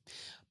 you guys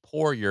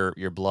pour your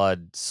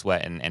blood,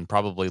 sweat, and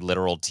probably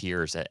literal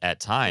tears at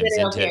times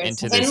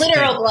into this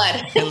literal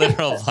blood,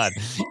 literal blood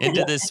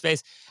into this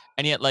space,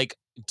 and yet like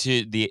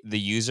to the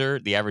user,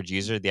 the average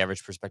user, the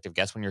average prospective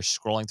guest, when you're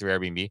scrolling through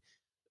Airbnb,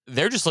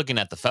 they're just looking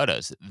at the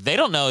photos. They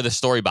don't know the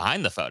story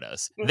behind the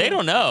photos. Mm-hmm. They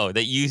don't know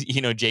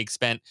that Jake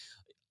spent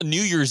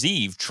New Year's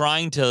Eve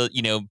trying to,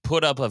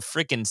 put up a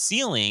freaking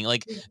ceiling.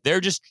 Like they're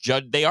just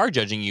they are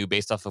judging you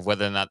based off of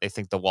whether or not they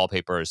think the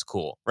wallpaper is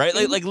cool, right?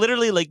 Mm-hmm. Like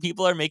literally, like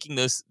people are making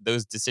those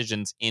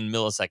decisions in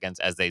milliseconds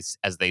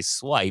as they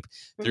swipe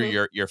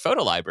through your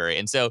photo library,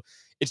 and so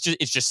it's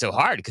just so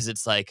hard because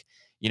it's like,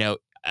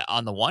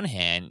 on the one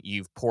hand,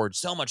 you've poured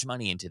so much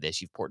money into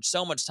this, you've poured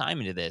so much time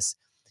into this,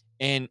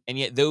 and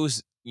yet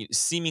those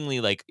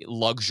seemingly like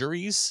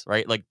luxuries,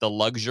 right? Like the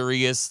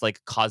luxurious,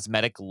 like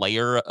cosmetic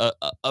layer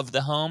of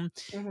the home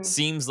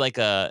seems like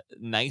a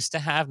nice to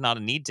have, not a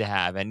need to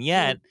have. And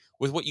yet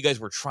with what you guys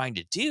were trying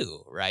to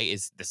do, right,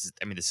 this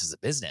is a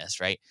business,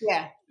 right?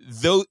 Yeah.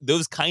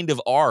 Those kind of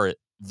are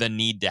the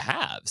need to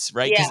haves,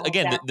 right? Because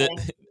again,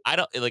 exactly. I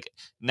don't like,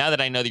 now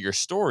that I know that your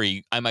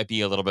story, I might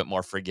be a little bit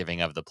more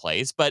forgiving of the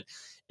place. But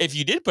if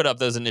you did put up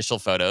those initial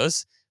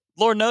photos,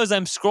 Lord knows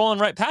I'm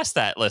scrolling right past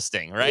that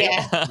listing, right?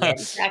 Yeah,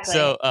 exactly.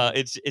 So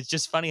it's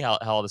just funny how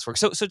all this works.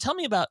 So tell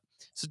me about,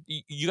 so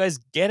you guys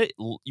get it,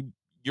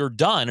 you're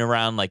done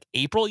around like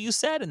April, you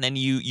said, and then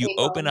you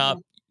open up,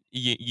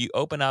 you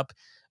open up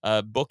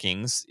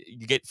bookings,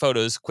 you get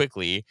photos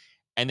quickly,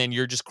 and then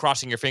you're just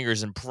crossing your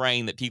fingers and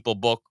praying that people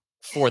book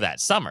for that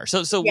summer.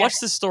 So Yeah. what's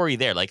the story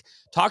there? Like,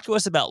 talk to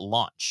us about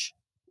launch.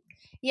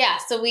 Yeah.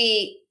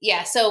 I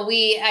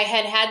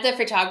had the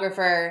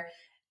photographer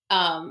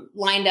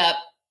lined up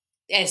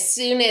as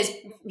soon as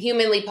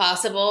humanly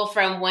possible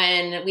from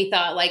when we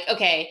thought like,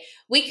 okay,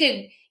 we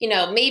could,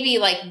 maybe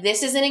like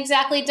this isn't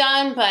exactly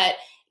done, but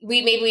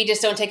maybe we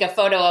just don't take a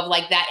photo of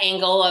like that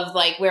angle of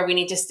like where we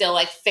need to still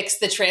like fix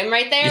the trim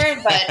right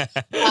there. But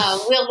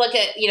we'll look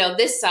at,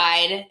 this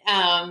side.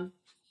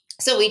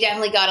 So we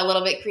definitely got a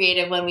little bit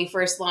creative when we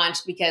first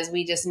launched because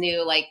we just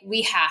knew like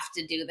we have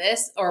to do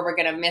this or we're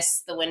going to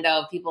miss the window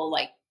of people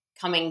like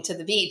coming to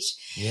the beach.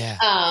 Yeah.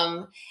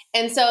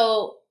 And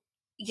so,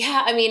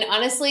 yeah, I mean,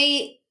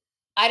 honestly,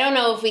 I don't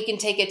know if we can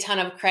take a ton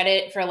of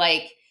credit for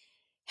like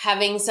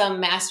having some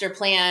master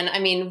plan. I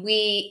mean,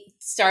 we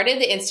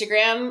started the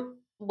Instagram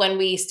when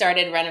we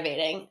started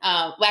renovating.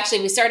 Well,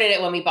 actually, we started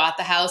it when we bought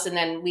the house, and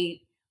then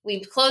we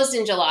closed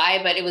in July,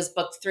 but it was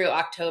booked through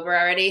October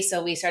already.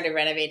 So we started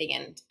renovating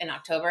in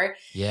October.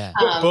 Yeah.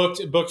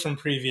 Booked from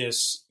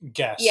previous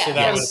guests. Yeah, So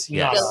that from was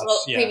not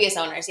us. Yeah. previous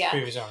owners. Yeah.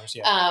 Previous owners.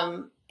 Yeah.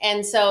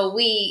 And so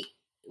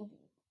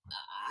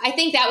I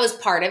think that was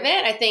part of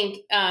it. I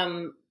think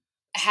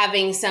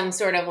having some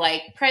sort of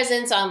like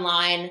presence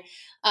online.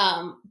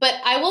 But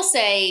I will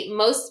say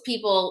most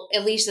people,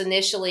 at least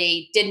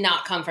initially, did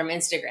not come from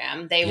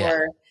Instagram.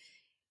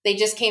 They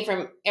just came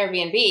from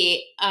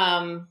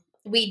Airbnb.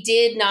 We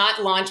did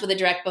not launch with a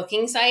direct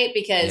booking site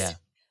because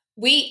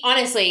we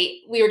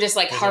were just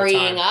like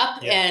hurrying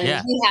up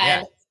and we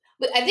had,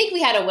 I think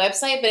we had a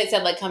website, but it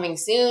said like coming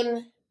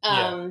soon.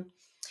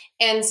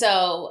 And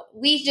so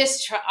we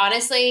just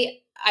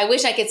honestly, I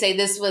wish I could say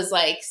this was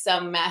like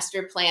some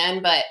master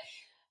plan, but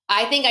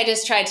I think I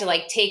just tried to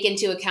like take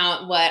into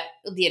account what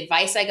the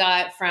advice I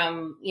got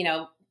from,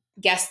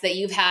 guests that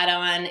you've had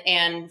on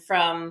and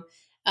from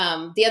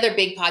the other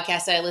big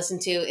podcast that I listen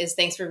to is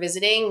Thanks for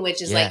Visiting,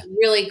 which is like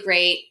really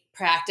great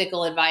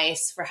practical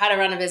advice for how to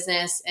run a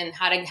business and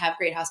how to have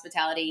great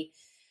hospitality.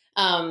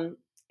 And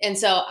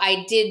so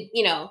I did,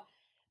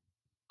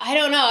 I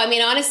don't know. I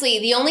mean, honestly,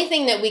 the only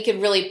thing that we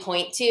could really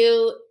point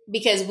to,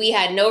 because we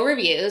had no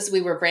reviews,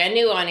 we were brand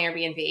new on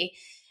Airbnb.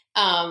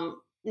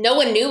 No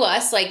one knew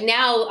us. Like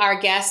now our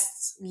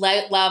guests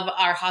love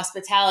our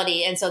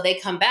hospitality. And so they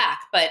come back.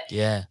 But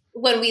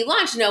when we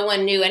launched, no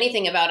one knew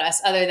anything about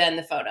us other than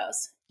the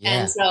photos.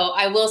 And so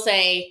I will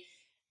say,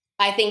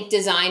 I think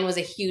design was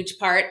a huge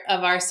part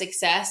of our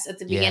success at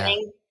the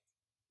beginning.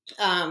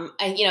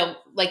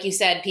 Like you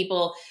said,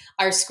 people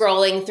are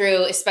scrolling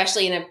through,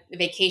 especially in a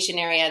vacation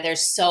area.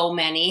 There's so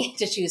many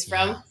to choose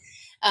from.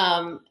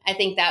 I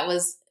think that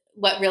was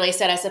what really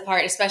set us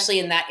apart, especially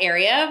in that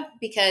area,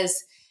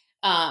 because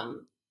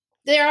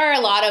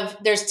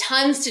there's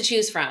tons to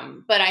choose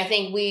from, but I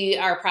think we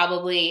are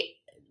probably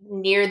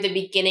near the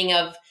beginning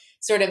of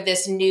sort of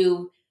this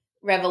new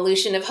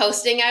revolution of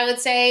hosting, I would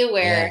say,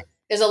 where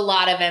there's a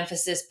lot of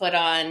emphasis put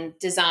on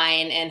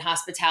design and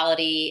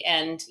hospitality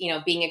and,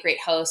 being a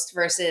great host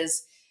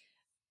versus,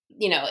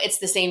 it's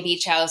the same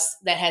beach house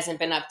that hasn't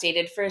been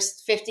updated for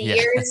 50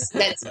 years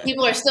that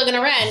people are still going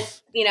to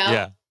rent,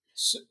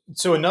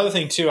 So another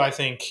thing too, I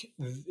think,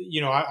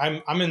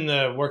 I'm in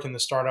the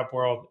startup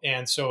world.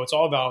 And so it's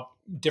all about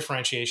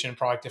differentiation,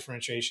 product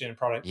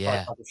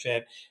market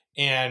fit.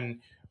 And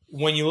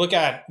when you look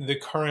at the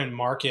current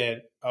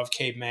market of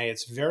Cape May,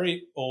 it's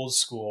very old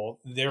school.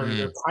 They're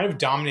kind of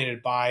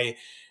dominated by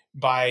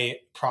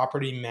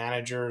property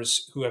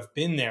managers who have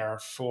been there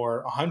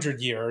for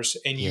 100 years.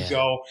 And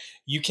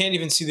you can't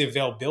even see the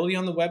availability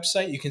on the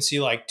website. You can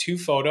see like 2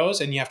 photos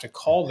and you have to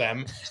call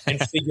them and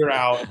figure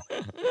out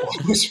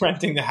who's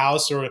renting the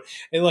house or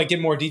like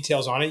get more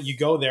details on it. You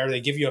go there, they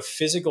give you a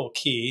physical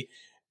key.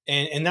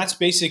 And that's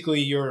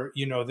basically your,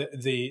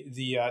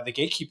 the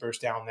gatekeepers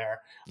down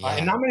there.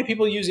 And not many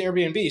people use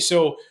Airbnb.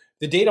 So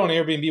the data on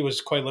Airbnb was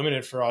quite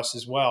limited for us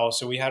as well.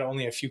 So we had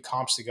only a few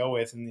comps to go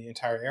with in the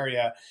entire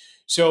area.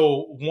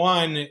 So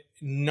one,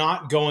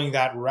 not going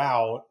that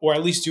route, or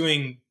at least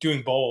doing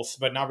both,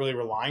 but not really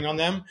relying on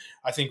them,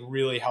 I think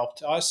really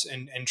helped us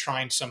and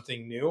trying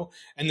something new.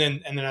 And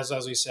then as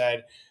Leslie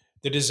said,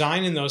 the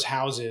design in those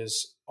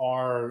houses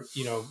are,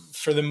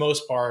 for the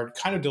most part,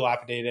 kind of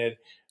dilapidated.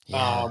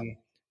 And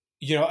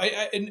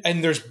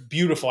there's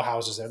beautiful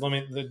houses there.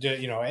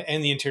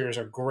 And the interiors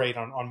are great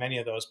on many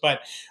of those.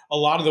 But a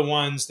lot of the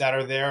ones that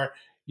are there,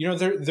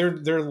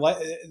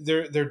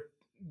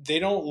 they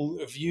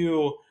don't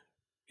view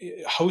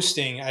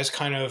hosting as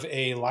kind of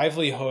a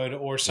livelihood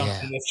or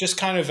something. It's just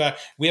kind of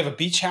we have a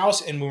beach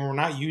house, and when we're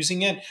not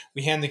using it,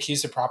 we hand the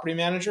keys to the property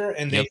manager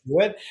and they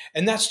do it,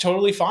 and that's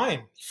totally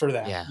fine for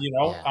them.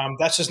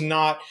 That's just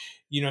not,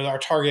 our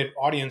target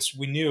audience,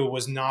 we knew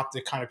was not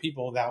the kind of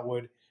people that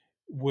would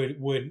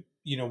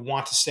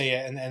want to stay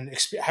and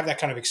have that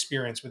kind of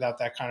experience without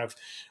that kind of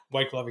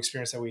white glove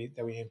experience that we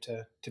aim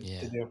to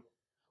do.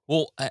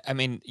 Well, I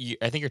mean,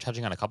 I think you're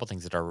touching on a couple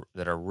things that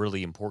are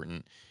really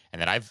important,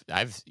 and that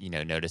I've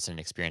noticed and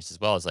experienced as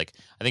well. Is like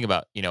I think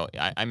about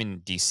I'm in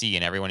DC,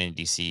 and everyone in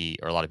DC,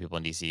 or a lot of people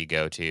in DC,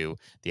 go to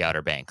the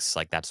Outer Banks.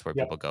 Like that's where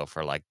people Yep. go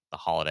for like the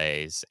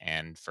holidays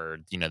and for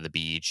the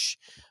beach,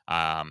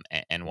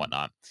 and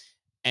whatnot.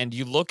 And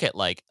you look at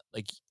like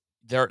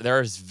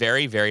there's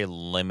very very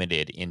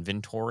limited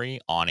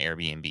inventory on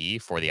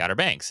Airbnb for the Outer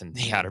Banks, and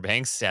the Outer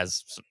Banks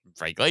has some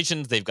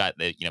regulations. They've got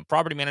the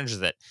property managers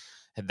that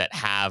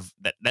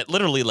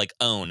literally like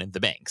own the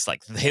banks,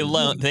 like they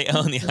own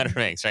the Outer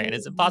Banks, right? And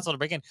it's impossible to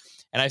break in.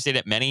 And I've stayed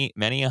at many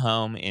a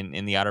home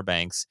in the Outer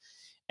Banks,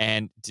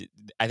 and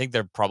I think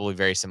they're probably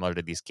very similar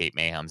to these Cape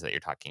Mayhems that you're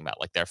talking about.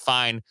 Like they're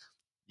fine.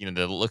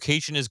 The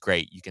location is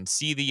great. You can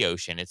see the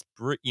ocean. It's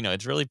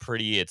really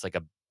pretty. It's like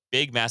a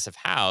big massive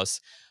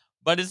house,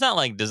 but it's not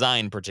like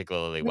designed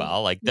particularly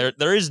well. Like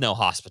there is no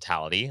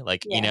hospitality,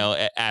 like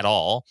Yeah. at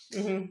all.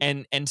 Hmm.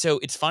 And so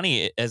it's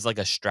funny, as like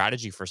a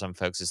strategy for some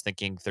folks is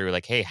thinking through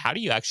like, hey, how do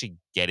you actually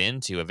get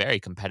into a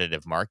very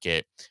competitive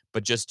market,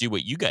 but just do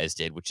what you guys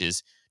did, which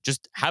is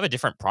just have a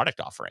different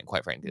product offering.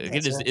 Quite frankly, like,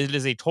 That's right. it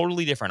is a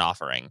totally different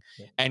offering,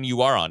 Yeah. and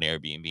you are on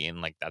Airbnb,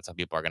 and like that's how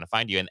people are going to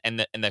find you. And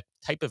the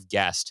type of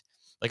guest,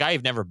 like I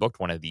have never booked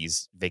one of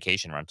these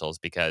vacation rentals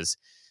because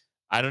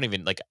I don't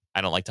even like I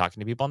don't like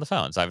talking to people on the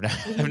phone. So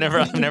I've never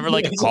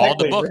like called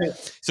to Exactly. book.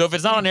 Right. So if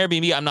it's not on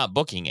Airbnb, I'm not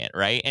booking it,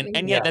 right? And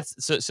yet Yeah. that's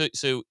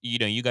so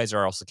you guys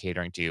are also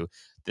catering to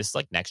this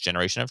like next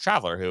generation of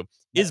traveler who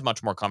is Yep.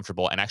 much more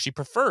comfortable and actually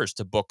prefers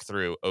to book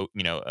through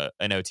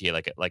an OTA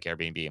like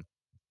Airbnb.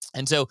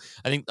 And so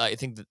I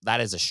think that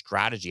as a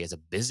strategy, as a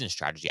business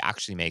strategy,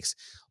 actually makes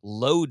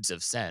loads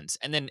of sense.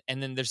 And then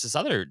there's this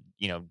other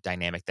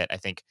dynamic that I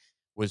think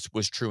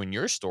was true in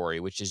your story,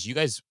 which is you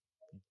guys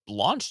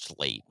launched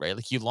late, right?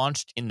 Like you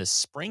launched in the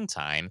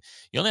springtime.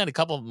 You only had a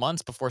couple of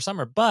months before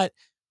summer, but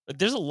like,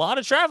 there's a lot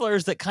of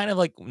travelers that kind of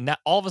like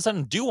all of a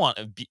sudden do want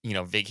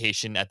a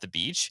vacation at the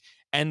beach,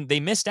 and they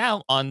missed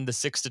out on the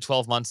 6 to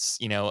 12 months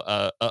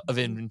of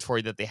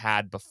inventory that they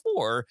had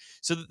before.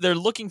 So they're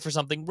looking for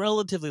something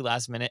relatively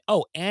last minute.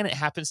 Oh, and it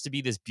happens to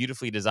be this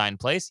beautifully designed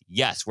place.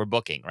 Yes, we're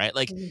booking, right?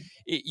 Like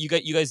you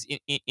guys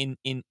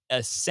in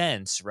a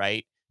sense,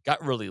 right?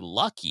 Got really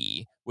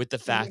lucky with the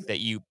fact that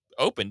you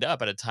opened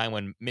up at a time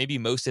when maybe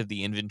most of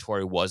the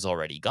inventory was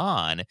already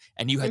gone,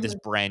 and you had this Hmm.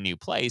 brand new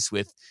place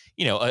with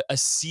a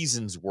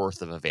season's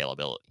worth of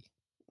availability.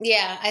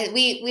 Yeah,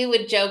 we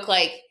would joke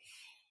like,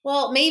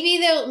 well, maybe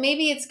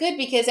it's good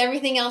because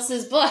everything else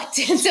is booked,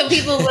 and so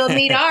people will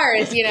need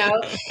ours.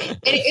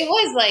 It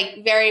was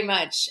like very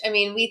much. I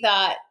mean, we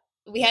thought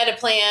we had a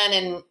plan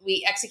and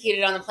we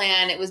executed on the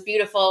plan. It was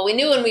beautiful. We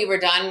knew when we were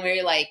done, we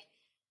were like,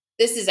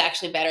 this is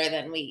actually better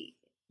than we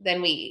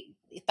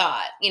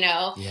thought.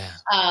 Yeah.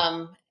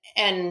 Um,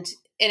 and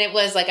and it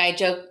was like I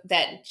joke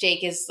that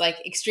Jake is like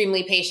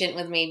extremely patient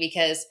with me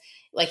because,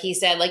 like he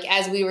said, like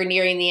as we were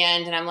nearing the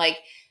end, and I'm like,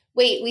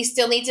 wait, we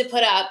still need to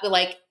put up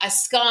like a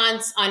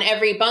sconce on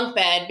every bunk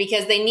bed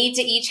because they need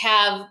to each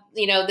have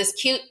this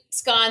cute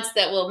sconce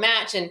that will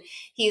match. And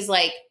he's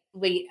like,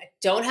 we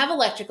don't have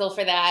electrical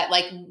for that.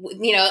 Like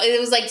it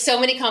was like so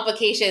many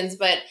complications,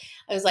 but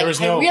I was There like,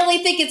 was I no. really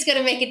think it's going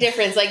to make a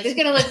difference. Like, it's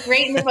going to look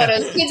great in the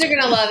photos. Kids are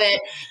going to love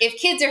it. If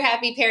kids are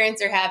happy,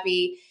 parents are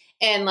happy.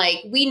 And like,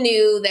 we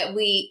knew that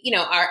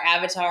our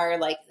avatar,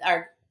 like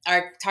our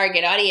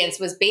target audience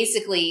was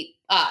basically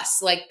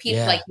us, like people,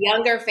 Yeah. like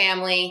younger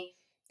family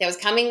that was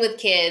coming with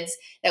kids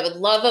that would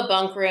love a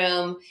bunk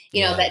room,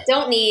 Yeah. that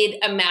don't need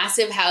a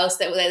massive house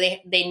that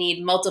they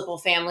need multiple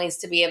families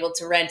to be able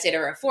to rent it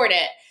or afford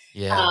it.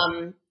 Yeah.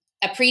 Um,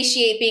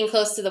 Appreciate being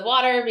close to the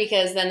water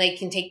because then they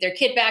can take their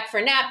kid back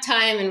for nap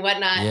time and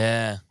whatnot.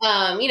 Yeah.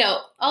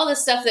 All the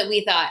stuff that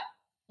we thought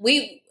what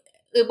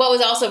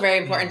was also very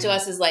important to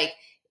us is like,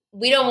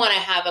 we don't want to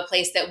have a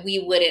place that we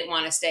wouldn't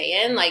want to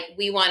stay in. Like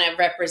we want to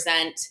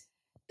represent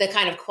the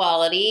kind of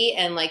quality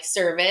and like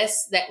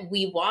service that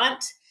we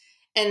want.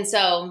 And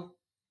so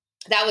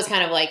that was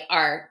kind of like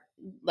our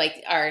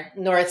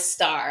North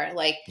Star.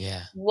 Like,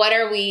 Yeah. what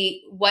do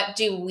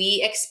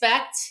we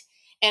expect?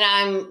 And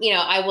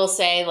I will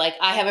say like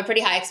I have a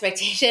pretty high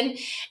expectation.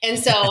 And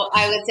so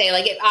I would say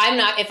like, if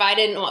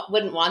I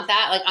wouldn't want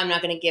that, like I'm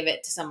not going to give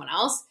it to someone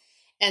else.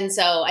 And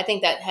so I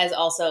think that has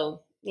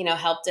also,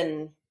 helped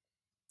in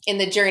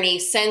the journey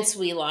since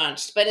we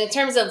launched. But in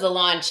terms of the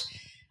launch,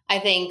 I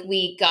think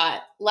we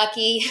got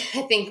lucky.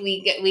 I think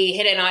we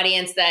hit an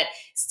audience that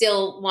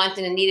still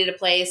wanted and needed a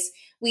place.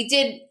 We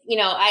did,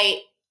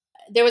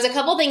 there was a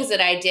couple things that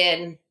I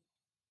did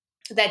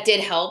that did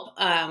help.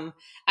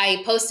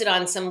 I posted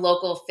on some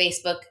local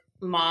Facebook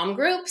mom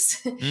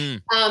groups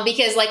Mm.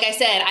 because, like I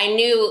said, I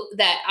knew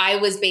that I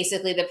was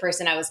basically the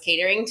person I was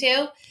catering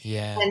to,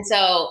 Yeah. and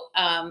so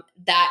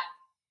that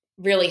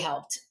really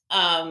helped.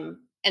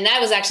 And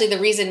that was actually the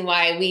reason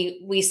why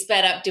we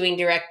sped up doing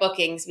direct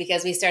bookings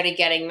because we started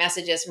getting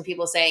messages from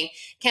people saying,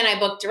 "Can I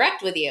book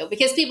direct with you?"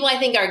 Because people, I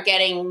think, are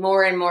getting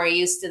more and more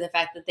used to the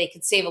fact that they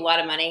could save a lot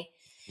of money.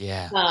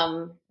 Yeah.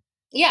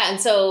 Yeah,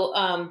 and so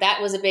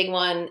that was a big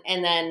one.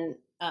 And then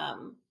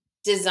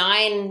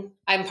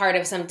I'm part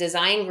of some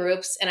design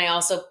groups, and I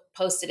also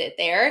posted it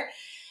there.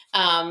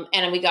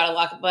 And we got a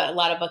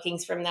lot of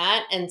bookings from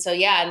that. And so,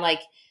 yeah, and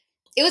like,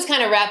 it was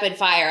kind of rapid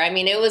fire. I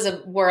mean, it was a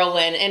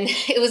whirlwind, and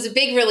it was a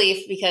big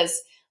relief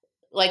because,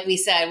 like we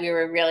said, we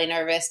were really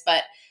nervous,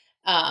 but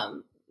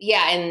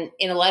yeah, in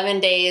 11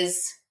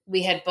 days,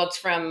 we had booked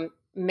from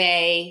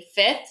May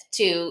 5th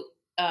to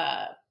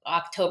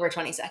October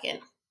 22nd.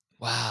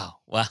 Wow.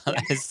 Wow. Yeah.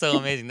 That is so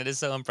amazing. That is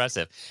so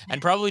impressive.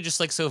 And probably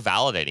just like so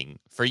validating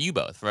for you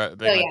both, for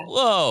being Oh, like, yeah.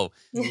 whoa,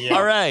 Yeah.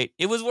 all right,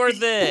 it was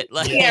worth it.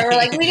 Like, Yeah, we're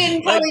like, we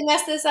didn't totally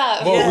mess this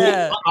up. Well,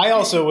 Yeah. I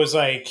also was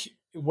like,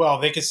 well,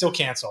 they could still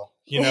cancel,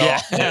 you know? Yeah.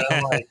 And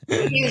I'm like,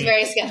 He was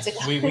very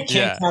skeptical. we can't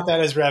Yeah. count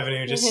that as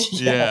revenue just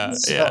yet.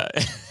 Yeah.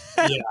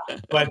 Yeah.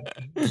 But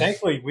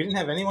thankfully, we didn't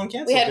have anyone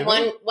cancel. We had did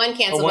one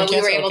cancel, one but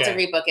we were cancel? able to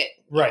Okay. rebook it.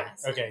 Right. Yeah,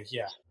 so. Okay.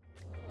 Yeah.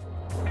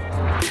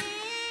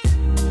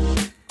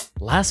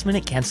 Last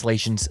minute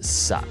cancellations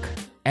suck.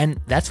 And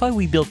that's why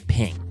we built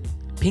Ping.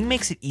 Ping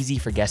makes it easy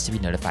for guests to be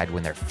notified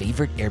when their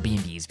favorite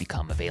Airbnbs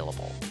become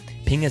available.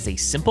 Ping is a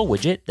simple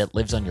widget that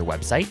lives on your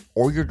website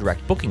or your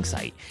direct booking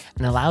site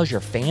and allows your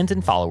fans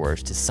and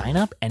followers to sign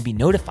up and be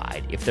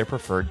notified if their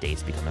preferred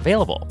dates become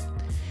available.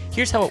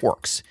 Here's how it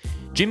works.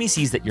 Jimmy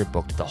sees that you're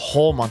booked the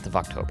whole month of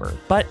October,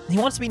 but he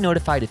wants to be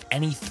notified if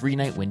any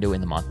 3-night window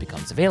in the month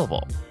becomes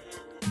available.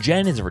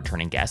 Jen is a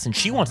returning guest, and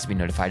she wants to be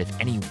notified if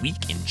any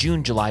week in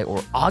June, July,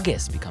 or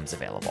August becomes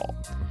available.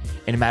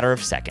 In a matter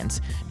of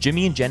seconds,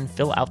 Jimmy and Jen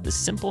fill out this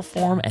simple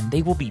form, and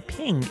they will be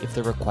pinged if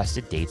the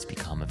requested dates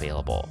become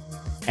available.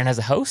 And as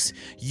a host,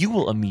 you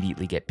will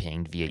immediately get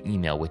pinged via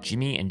email with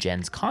Jimmy and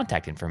Jen's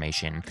contact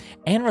information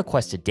and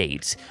requested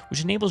dates,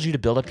 which enables you to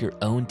build up your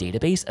own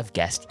database of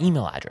guest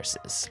email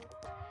addresses.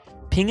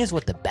 Ping is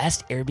what the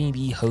best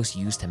Airbnb hosts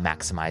use to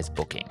maximize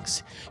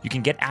bookings. You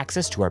can get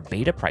access to our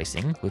beta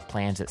pricing with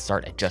plans that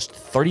start at just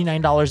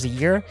 $39 a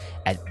year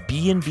at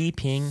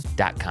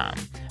bnbping.com.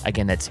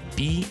 Again, that's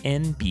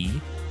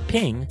bnbping.com.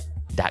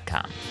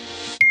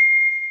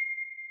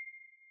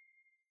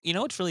 You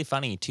know what's really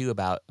funny too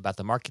about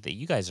the market that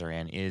you guys are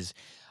in is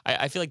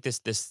I feel like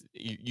this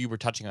you were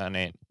touching on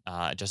it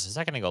just a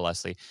second ago,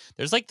 Leslie.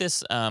 There's like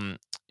this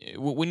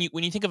when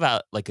you think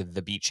about like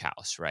the beach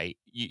house, right?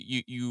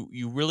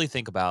 You really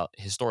think about,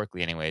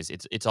 historically anyways,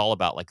 it's all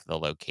about like the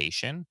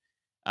location,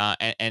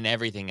 and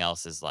everything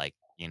else is like,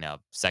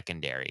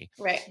 secondary.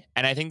 Right.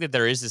 And I think that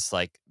there's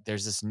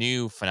this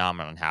new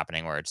phenomenon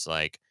happening where it's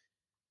like,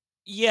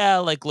 yeah,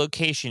 like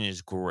location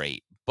is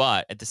great,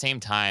 but at the same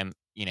time,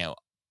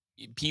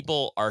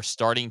 people are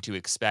starting to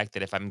expect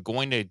that if I'm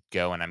going to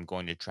go and I'm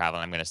going to travel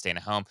and I'm going to stay in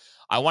a home,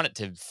 I want it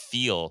to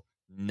feel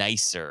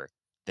nicer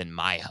than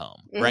my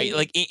home, right? Mm-hmm.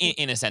 Like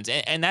in a sense,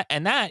 and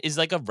that is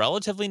like a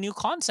relatively new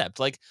concept.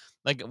 Like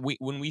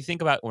when we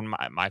think about when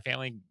my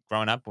family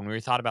growing up, when we were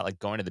thought about like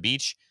going to the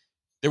beach,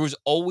 there was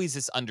always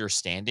this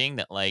understanding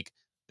that like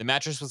the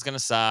mattress was gonna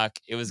suck.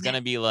 It was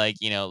gonna be like,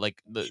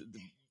 like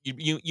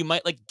you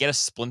might like get a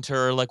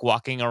splinter like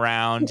walking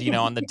around,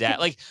 on the deck.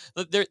 Like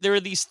there are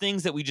these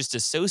things that we just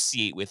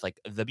associate with like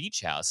the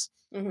beach house.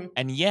 Mm-hmm.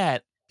 And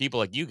yet people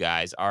like you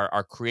guys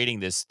are creating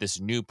this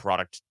new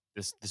product,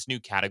 this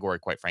new category,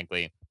 quite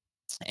frankly.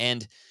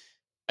 And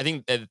I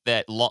think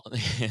that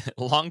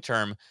long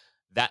term,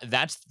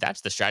 that's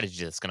the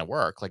strategy that's going to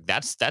work. Like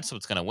that's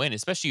what's going to win,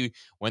 especially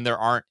when there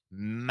aren't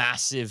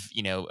massive,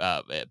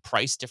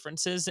 price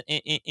differences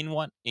in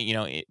what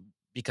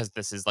because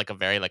this is like a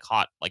very like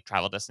hot like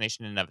travel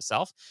destination in and of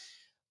itself.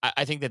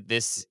 I think that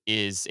this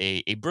is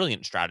a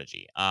brilliant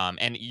strategy.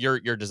 And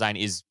your design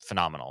is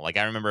phenomenal. Like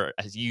I remember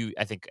as you,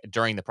 I think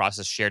during the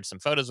process shared some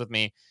photos with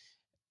me.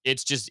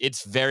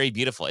 It's very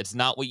beautiful. It's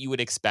not what you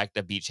would expect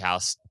a beach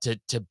house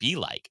to be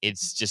like.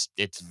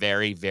 It's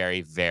very,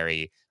 very,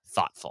 very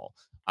thoughtful.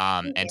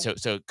 And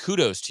so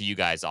kudos to you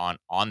guys on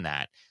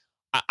that.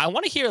 I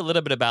want to hear a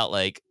little bit about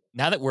like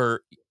now that we're,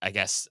 I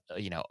guess,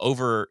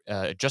 over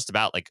just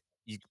about like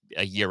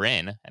a year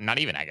in, and not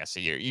even I guess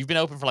a year. You've been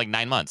open for like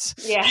 9 months.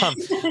 Yeah.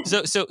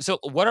 So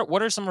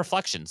what are some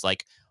reflections?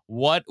 Like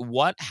what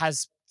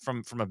has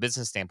from a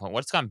business standpoint,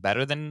 what's gone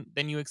better than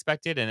you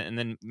expected, and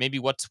then maybe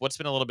what's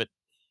been a little bit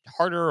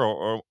harder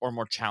or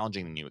more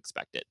challenging than you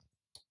expected?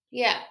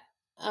 Yeah.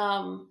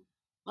 I'll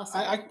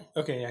start.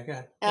 Okay. Yeah. Go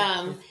ahead.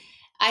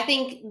 I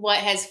think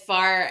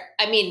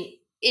I mean,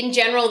 in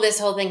general, this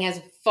whole thing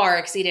has far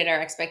exceeded our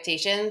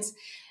expectations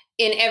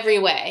in every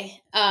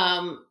way.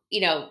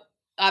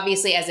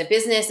 Obviously as a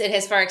business, it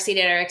has far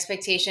exceeded our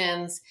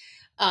expectations.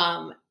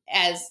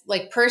 As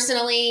like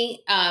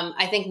personally,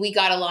 I think we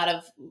got a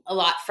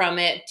lot from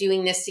it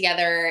doing this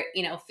together,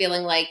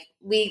 feeling like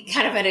we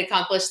kind of had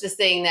accomplished this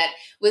thing that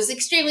was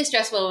extremely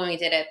stressful when we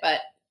did it, but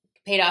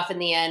paid off in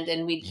the end,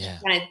 and we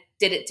kind of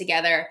did it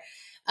together.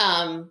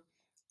 And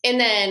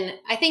then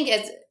I think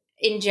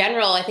in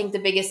general, I think the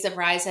biggest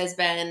surprise has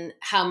been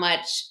how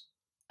much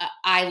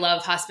I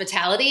love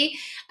hospitality.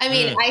 I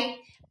mean,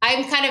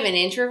 I'm kind of an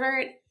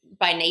introvert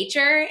by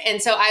nature.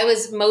 And so I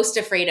was most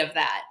afraid of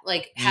that,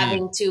 like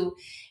having to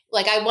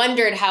like I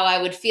wondered how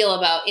I would feel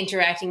about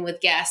interacting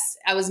with guests.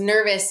 I was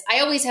nervous. I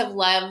always have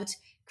loved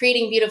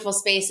creating beautiful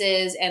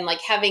spaces and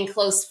like having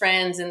close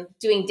friends and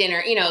doing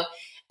dinner,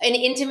 an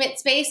intimate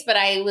space, but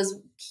I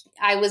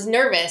was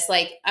nervous.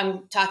 Like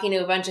I'm talking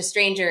to a bunch of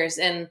strangers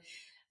and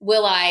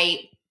will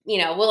I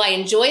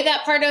enjoy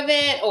that part of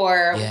it?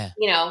 Or, Yeah.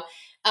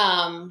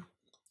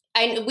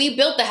 we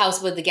built the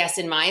house with the guests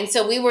in mind.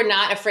 So we were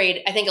not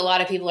afraid. I think a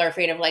lot of people are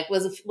afraid of like,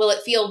 will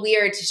it feel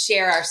weird to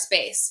share our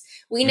space?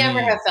 We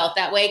never have felt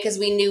that way because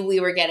we knew we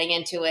were getting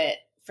into it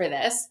for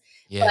this.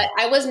 Yeah. But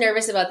I was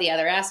nervous about the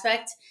other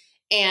aspect.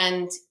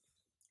 And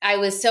I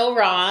was so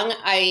wrong.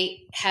 I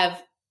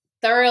have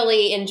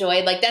thoroughly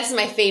enjoyed, like, that's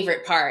my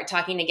favorite part,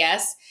 talking to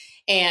guests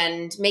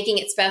and making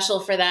it special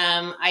for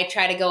them. I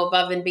try to go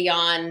above and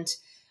beyond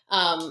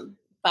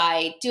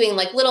by doing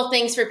like little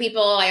things for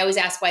people. I always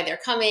ask why they're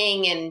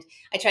coming, and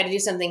I try to do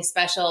something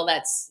special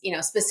that's,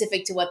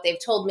 specific to what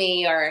they've told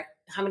me, or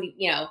how many,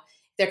 if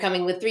they're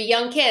coming with 3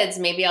 young kids,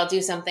 maybe I'll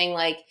do something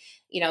like,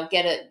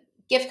 get a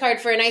gift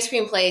card for an ice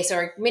cream place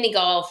or mini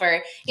golf,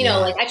 or,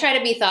 like I try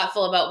to be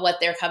thoughtful about what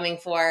they're coming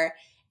for.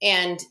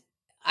 And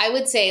I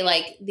would say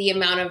like the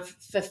amount of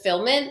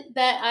fulfillment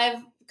that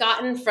I've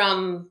gotten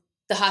from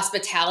the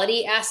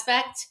hospitality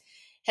aspect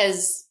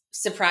has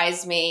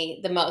surprised me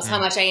the most. How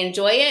much I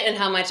enjoy it and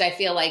how much I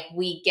feel like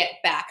we get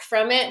back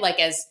from it, like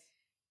as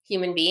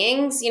human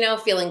beings,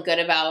 feeling good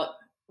about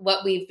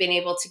what we've been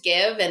able to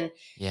give. And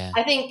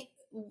I think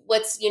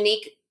what's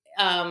unique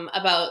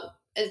about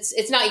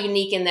it's not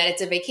unique in that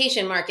it's a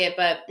vacation market,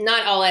 but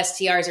not all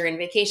STRs are in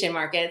vacation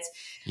markets.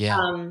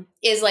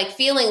 Is like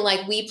feeling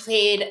like we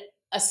played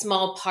a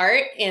small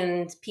part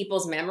in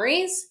people's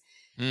memories.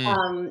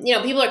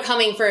 People are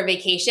coming for a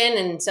vacation,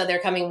 and so they're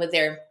coming with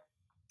a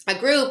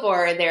group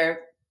or their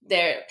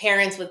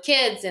parents with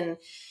kids, and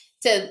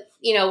to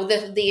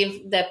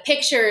the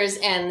pictures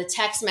and the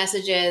text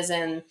messages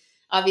and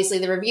obviously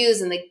the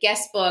reviews and the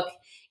guest book,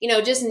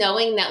 just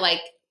knowing that like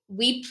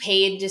we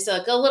paid just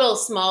like a little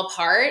small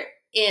part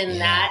in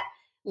that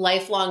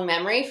lifelong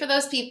memory for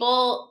those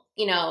people,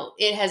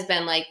 it has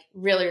been like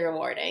really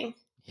rewarding.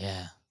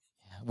 Yeah.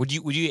 Would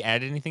you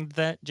add anything to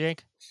that,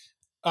 Jake?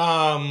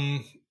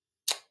 I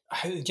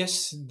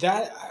guess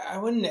that I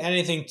wouldn't add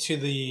anything to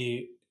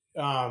the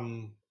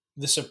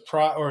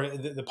surprise or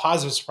the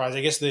positive surprise.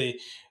 I guess the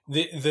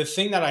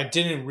thing that I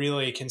didn't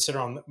really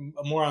consider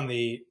more on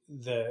the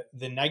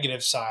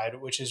negative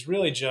side, which is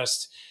really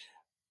just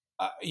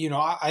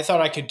I thought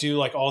I could do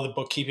like all the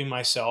bookkeeping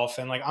myself,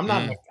 and like I'm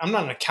not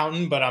an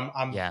accountant, but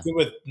I'm good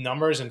with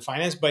numbers and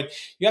finance. But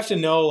you have to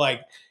know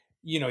like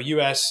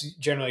U.S.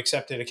 generally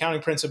accepted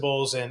accounting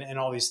principles and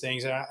all these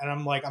things, and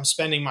I'm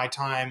spending my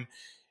time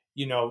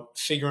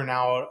figuring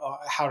out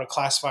how to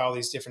classify all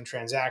these different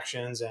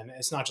transactions. And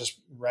it's not just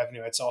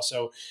revenue, it's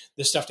also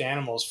the stuffed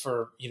animals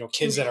for,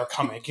 kids that are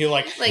coming. You're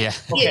like, okay,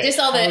 just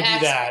all the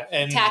that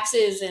and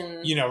taxes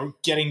and,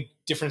 getting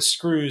different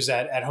screws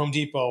at Home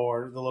Depot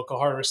or the local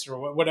hardware store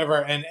or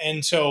whatever.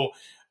 And so,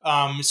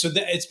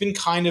 it's been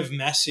kind of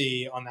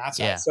messy on that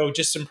side. So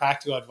just some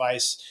practical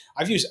advice.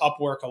 I've used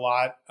Upwork a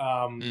lot.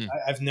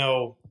 I've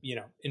no,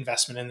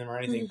 investment in them or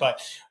anything, but,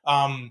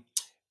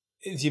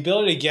 the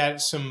ability to get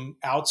some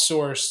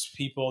outsourced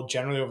people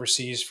generally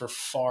overseas for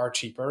far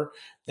cheaper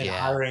than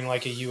hiring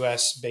like a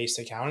US based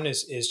accountant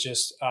is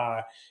just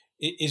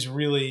is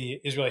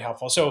really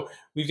helpful. So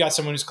we've got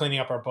someone who's cleaning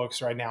up our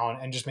books right now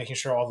and just making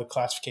sure all the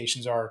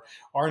classifications are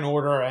in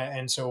order.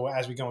 And so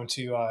as we go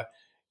into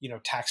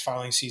tax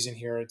filing season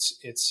here,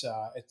 it's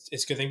a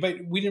good thing.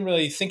 But we didn't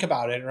really think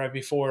about it right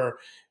before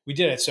we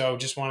did it. So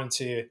just wanted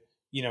to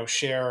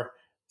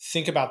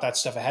think about that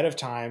stuff ahead of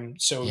time.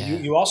 So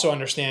you also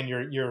understand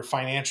your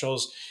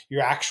financials,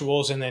 your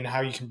actuals, and then how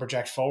you can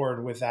project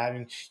forward with that.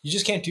 And you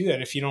just can't do that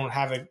if you don't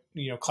have it,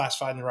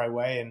 classified in the right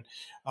way. And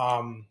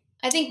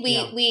I think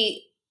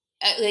we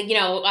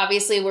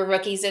obviously we're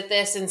rookies at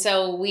this. And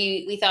so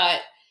we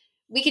thought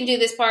we can do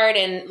this part.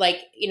 And like,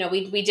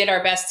 we did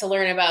our best to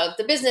learn about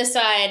the business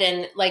side.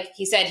 And like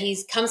he said, he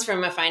comes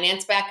from a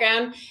finance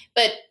background,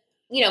 but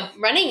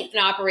running an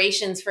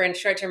operations for a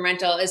short-term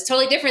rental is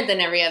totally different than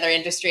every other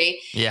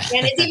industry. Yeah.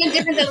 And it's even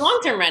different than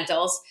long-term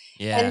rentals.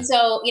 Yeah. And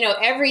so,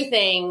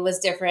 everything was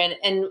different.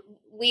 And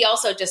we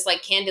also just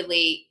like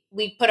candidly,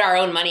 we put our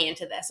own money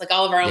into this, like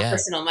all of our own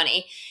personal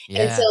money.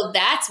 Yeah. And so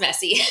that's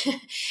messy.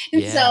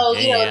 And so,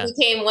 it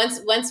became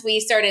once we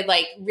started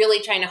like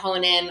really trying to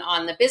hone in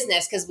on the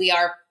business, because we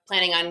are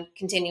planning on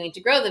continuing to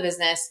grow the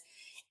business,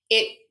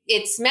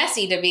 it's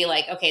messy to be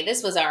like, okay,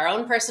 this was our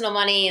own personal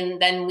money,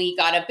 and then we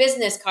got a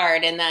business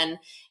card, and then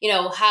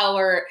how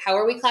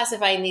are we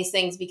classifying these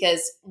things?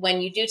 Because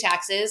when you do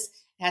taxes,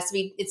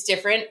 it's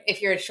different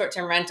if you're a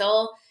short-term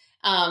rental.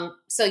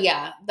 So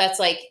yeah, that's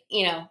like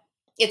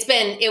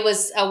it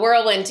was a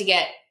whirlwind to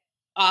get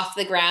off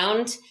the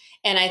ground,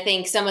 and I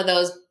think some of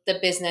the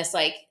business,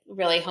 like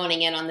really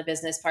honing in on the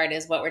business part,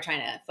 is what we're trying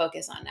to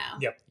focus on now.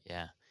 Yep.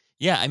 Yeah.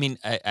 Yeah, I mean,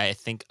 I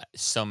think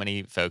so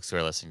many folks who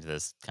are listening to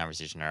this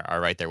conversation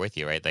are right there with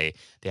you, right? They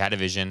had a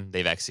vision,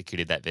 they've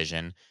executed that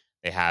vision.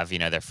 they have,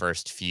 their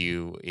first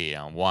few,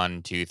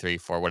 1, 2, 3,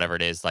 4, whatever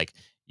it is, like,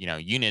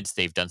 units,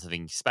 they've done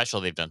something special,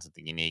 they've done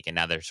something unique, and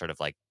now they're sort of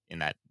like in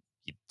that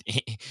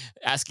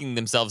asking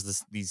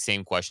themselves these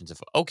same questions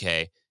of,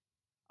 okay,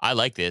 I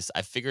like this.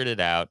 I figured it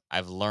out.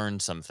 I've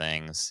learned some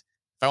things.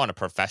 If I want to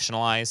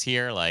professionalize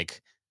here,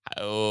 like,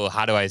 oh,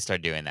 how do I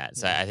start doing that?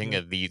 So I think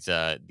that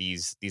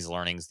these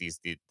learnings, these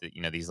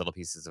little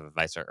pieces of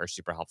advice are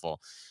super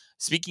helpful.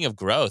 Speaking of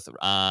growth,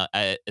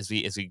 as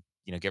we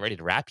get ready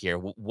to wrap here,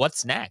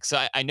 what's next?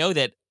 So I know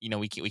that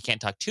we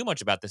can't talk too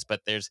much about this,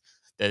 but there's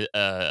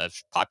the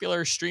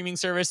popular streaming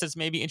service that's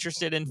maybe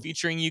interested in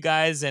featuring you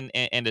guys and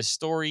a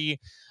story,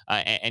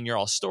 and your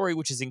all story,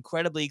 which is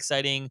incredibly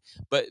exciting.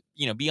 But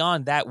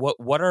beyond that,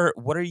 what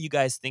are you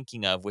guys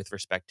thinking of with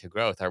respect to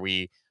growth? Do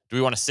we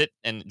want to sit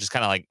and just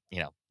kind of like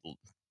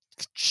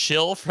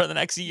chill for the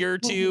next year or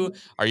two?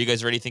 Are you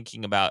guys already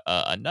thinking about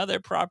another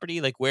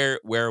property? Like where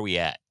are we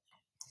at?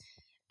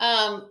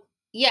 Um,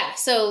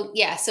 so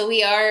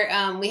we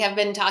are, we have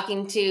been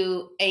talking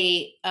to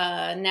a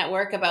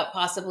network about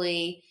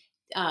possibly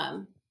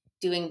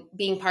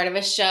being part of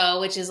a show,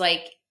 which is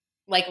like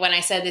when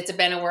I said it's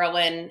been a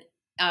whirlwind.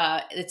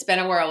 It's been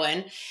a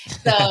whirlwind.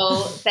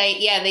 So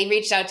they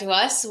reached out to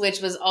us,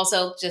 which was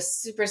also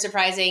just super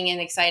surprising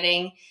and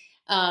exciting.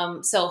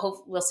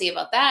 So we'll see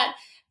about that.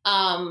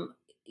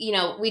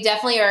 We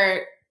definitely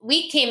are.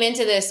 We came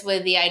into this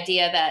with the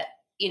idea that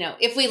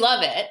if we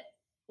love it,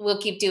 we'll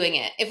keep doing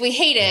it. If we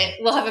hate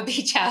it, we'll have a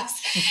beach house.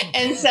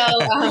 And so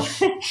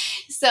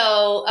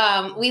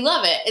we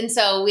love it. And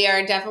so we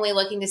are definitely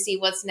looking to see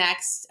what's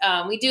next.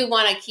 We do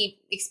want to keep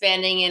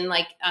expanding in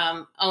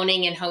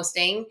owning and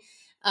hosting.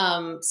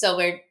 So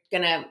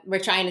we're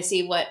trying to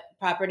see what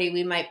property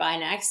we might buy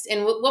next.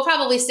 And we'll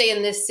probably stay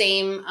in this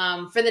same,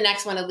 for the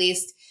next one, at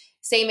least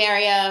same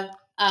area,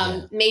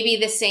 maybe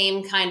the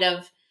same kind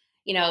of,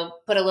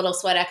 put a little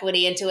sweat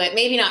equity into it.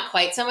 Maybe not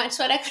quite so much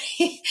sweat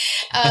equity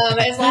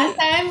as last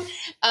time.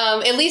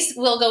 At least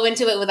we'll go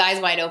into it with eyes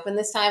wide open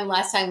this time.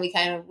 Last time we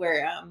kind of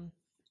were,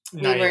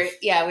 naive.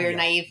 We were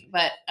naive,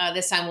 but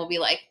this time we'll be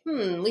like,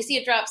 we see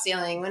a drop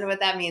ceiling. Wonder what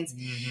that means.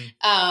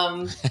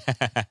 Mm-hmm.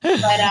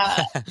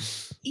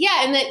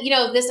 And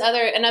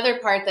then, another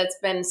part that's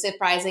been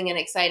surprising and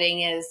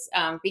exciting is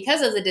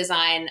because of the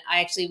design, I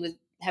actually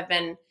have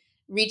been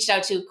reached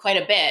out to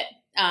quite a bit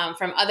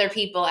from other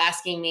people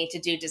asking me to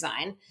do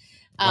design,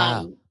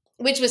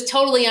 which was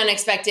totally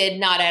unexpected.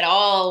 Not at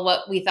all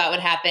what we thought would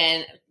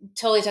happen.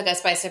 Totally took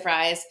us by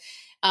surprise.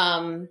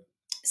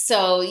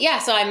 So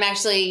I'm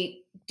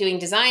actually doing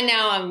design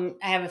now.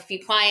 I have a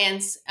few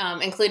clients,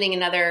 including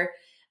another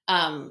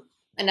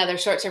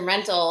short-term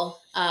rental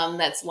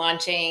that's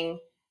launching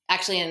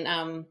actually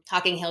in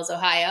Hocking Hills,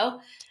 Ohio.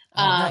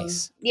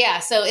 Nice.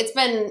 So it's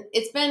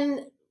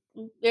been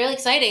really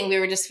exciting. We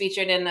were just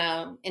featured in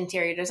an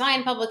interior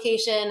design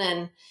publication,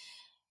 and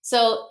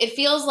so it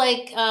feels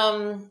like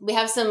we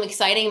have some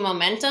exciting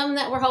momentum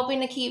that we're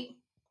hoping to keep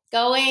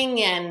going.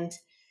 And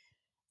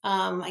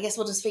I guess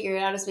we'll just figure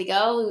it out as we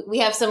go. We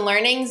have some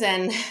learnings,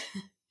 and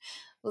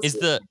is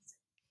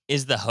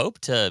the hope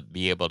to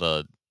be able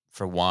to,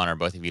 for one or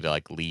both of you, to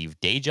like leave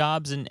day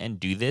jobs and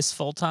do this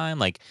full time?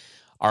 Like,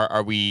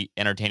 are we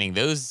entertaining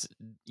those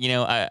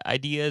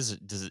ideas?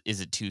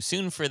 Is it too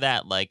soon for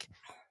that? Like,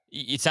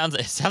 it sounds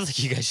like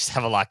you guys just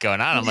have a lot going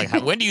on. I'm like,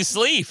 when do you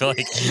sleep?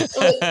 Like, sleep,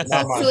 it's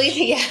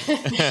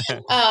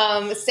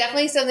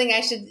definitely something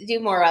I should do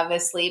more of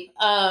is sleep.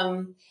 I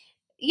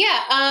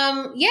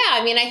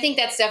mean, I think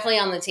that's definitely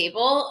on the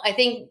table. I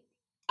think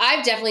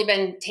I've definitely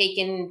been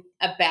taken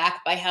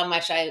aback by how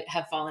much I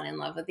have fallen in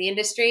love with the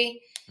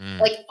industry,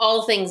 like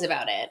all things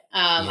about it.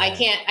 I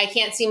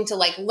can't seem to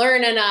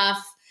learn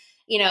enough.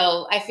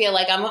 I feel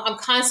like I'm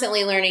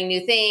constantly learning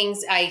new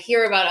things. I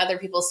hear about other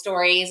people's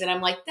stories and I'm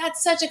like,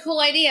 that's such a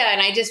cool idea.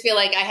 And I just feel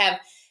like I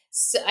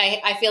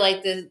feel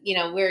like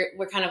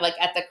we're kind of like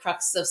at the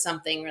crux of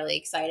something really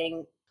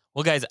exciting.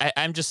 Well, guys,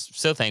 I'm just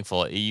so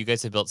thankful. You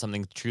guys have built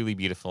something truly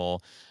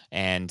beautiful,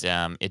 and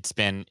it's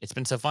been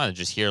so fun to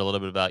just hear a little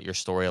bit about your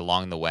story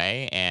along the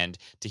way, and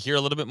to hear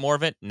a little bit more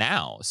of it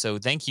now. So,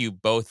 thank you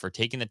both for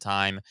taking the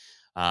time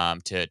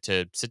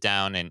to sit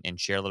down and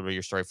share a little bit of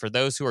your story. For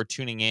those who are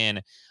tuning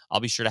in,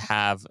 I'll be sure to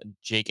have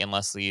Jake and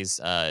Leslie's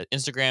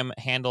Instagram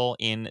handle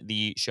in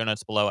the show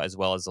notes below, as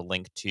well as a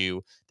link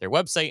to their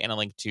website and a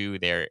link to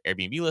their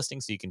Airbnb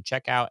listing, so you can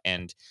check out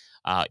and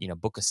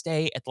book a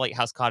stay at the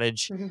Lighthouse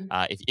Cottage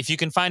if you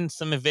can find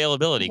some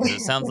availability, because it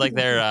sounds like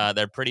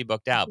they're pretty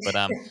booked out.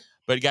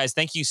 But guys,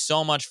 thank you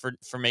so much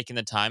for making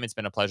the time. It's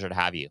been a pleasure to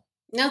have you.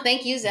 No,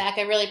 thank you, Zach.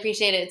 I really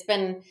appreciate it.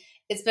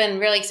 It's been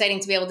really exciting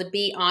to be able to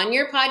be on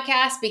your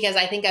podcast, because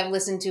I think I've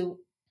listened to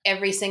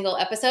every single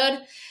episode.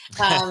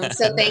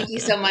 So thank you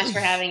so much for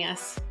having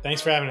us.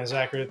 Thanks for having us,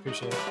 Zach. Really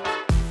appreciate it.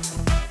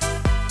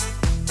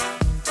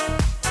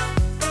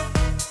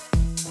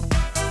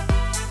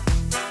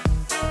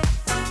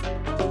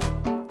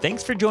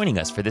 Thanks for joining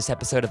us for this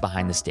episode of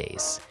Behind the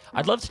Stays.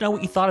 I'd love to know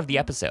what you thought of the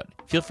episode.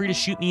 Feel free to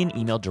shoot me an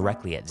email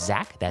directly at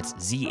Zach, that's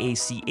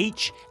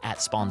Z-A-C-H,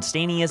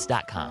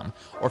 @spontaneous.com,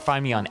 or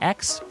find me on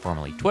X,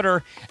 formerly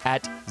Twitter,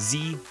 at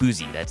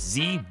ZBoozee, that's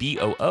Z-B-O-O-Z-E-E,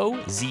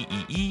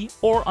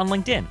 or on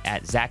LinkedIn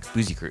at Zach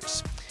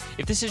Boozycruise.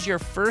 If this is your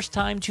first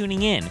time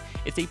tuning in,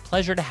 it's a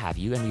pleasure to have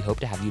you, and we hope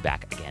to have you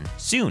back again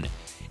soon.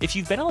 If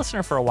you've been a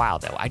listener for a while,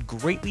 though, I'd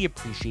greatly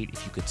appreciate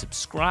if you could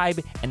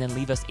subscribe and then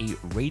leave us a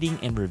rating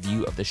and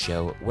review of the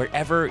show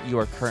wherever you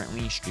are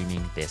currently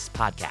streaming this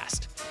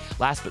podcast.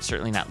 Last but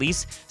certainly not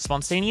least,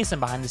 Spontaneous and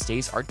Behind the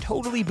Stays are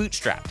totally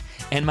bootstrapped,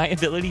 and my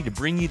ability to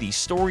bring you these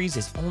stories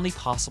is only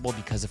possible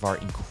because of our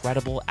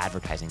incredible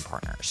advertising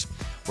partners.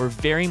 We're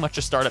very much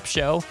a startup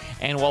show,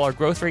 and while our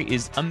growth rate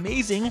is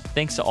amazing,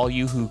 thanks to all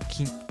you who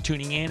keep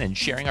tuning in and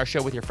sharing our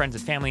show with your friends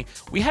and family,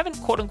 we haven't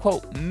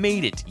quote-unquote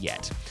made it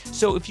yet.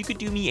 So if you could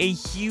do me a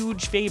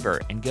huge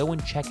favor and go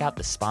and check out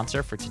the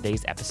sponsor for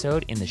today's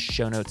episode in the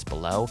show notes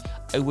below,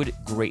 I would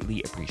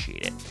greatly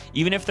appreciate it.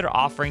 Even if their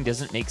offering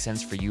doesn't make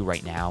sense for you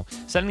right now,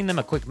 sending them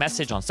a quick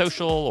message on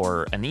social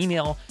or an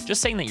email,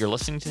 just saying that you're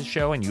listening to the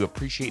show and you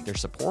appreciate their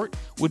support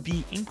would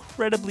be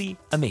incredibly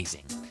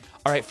amazing.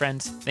 All right,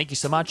 friends, thank you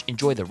so much.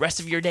 Enjoy the rest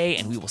of your day,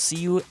 and we will see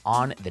you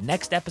on the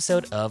next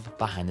episode of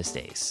Behind the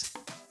Stays.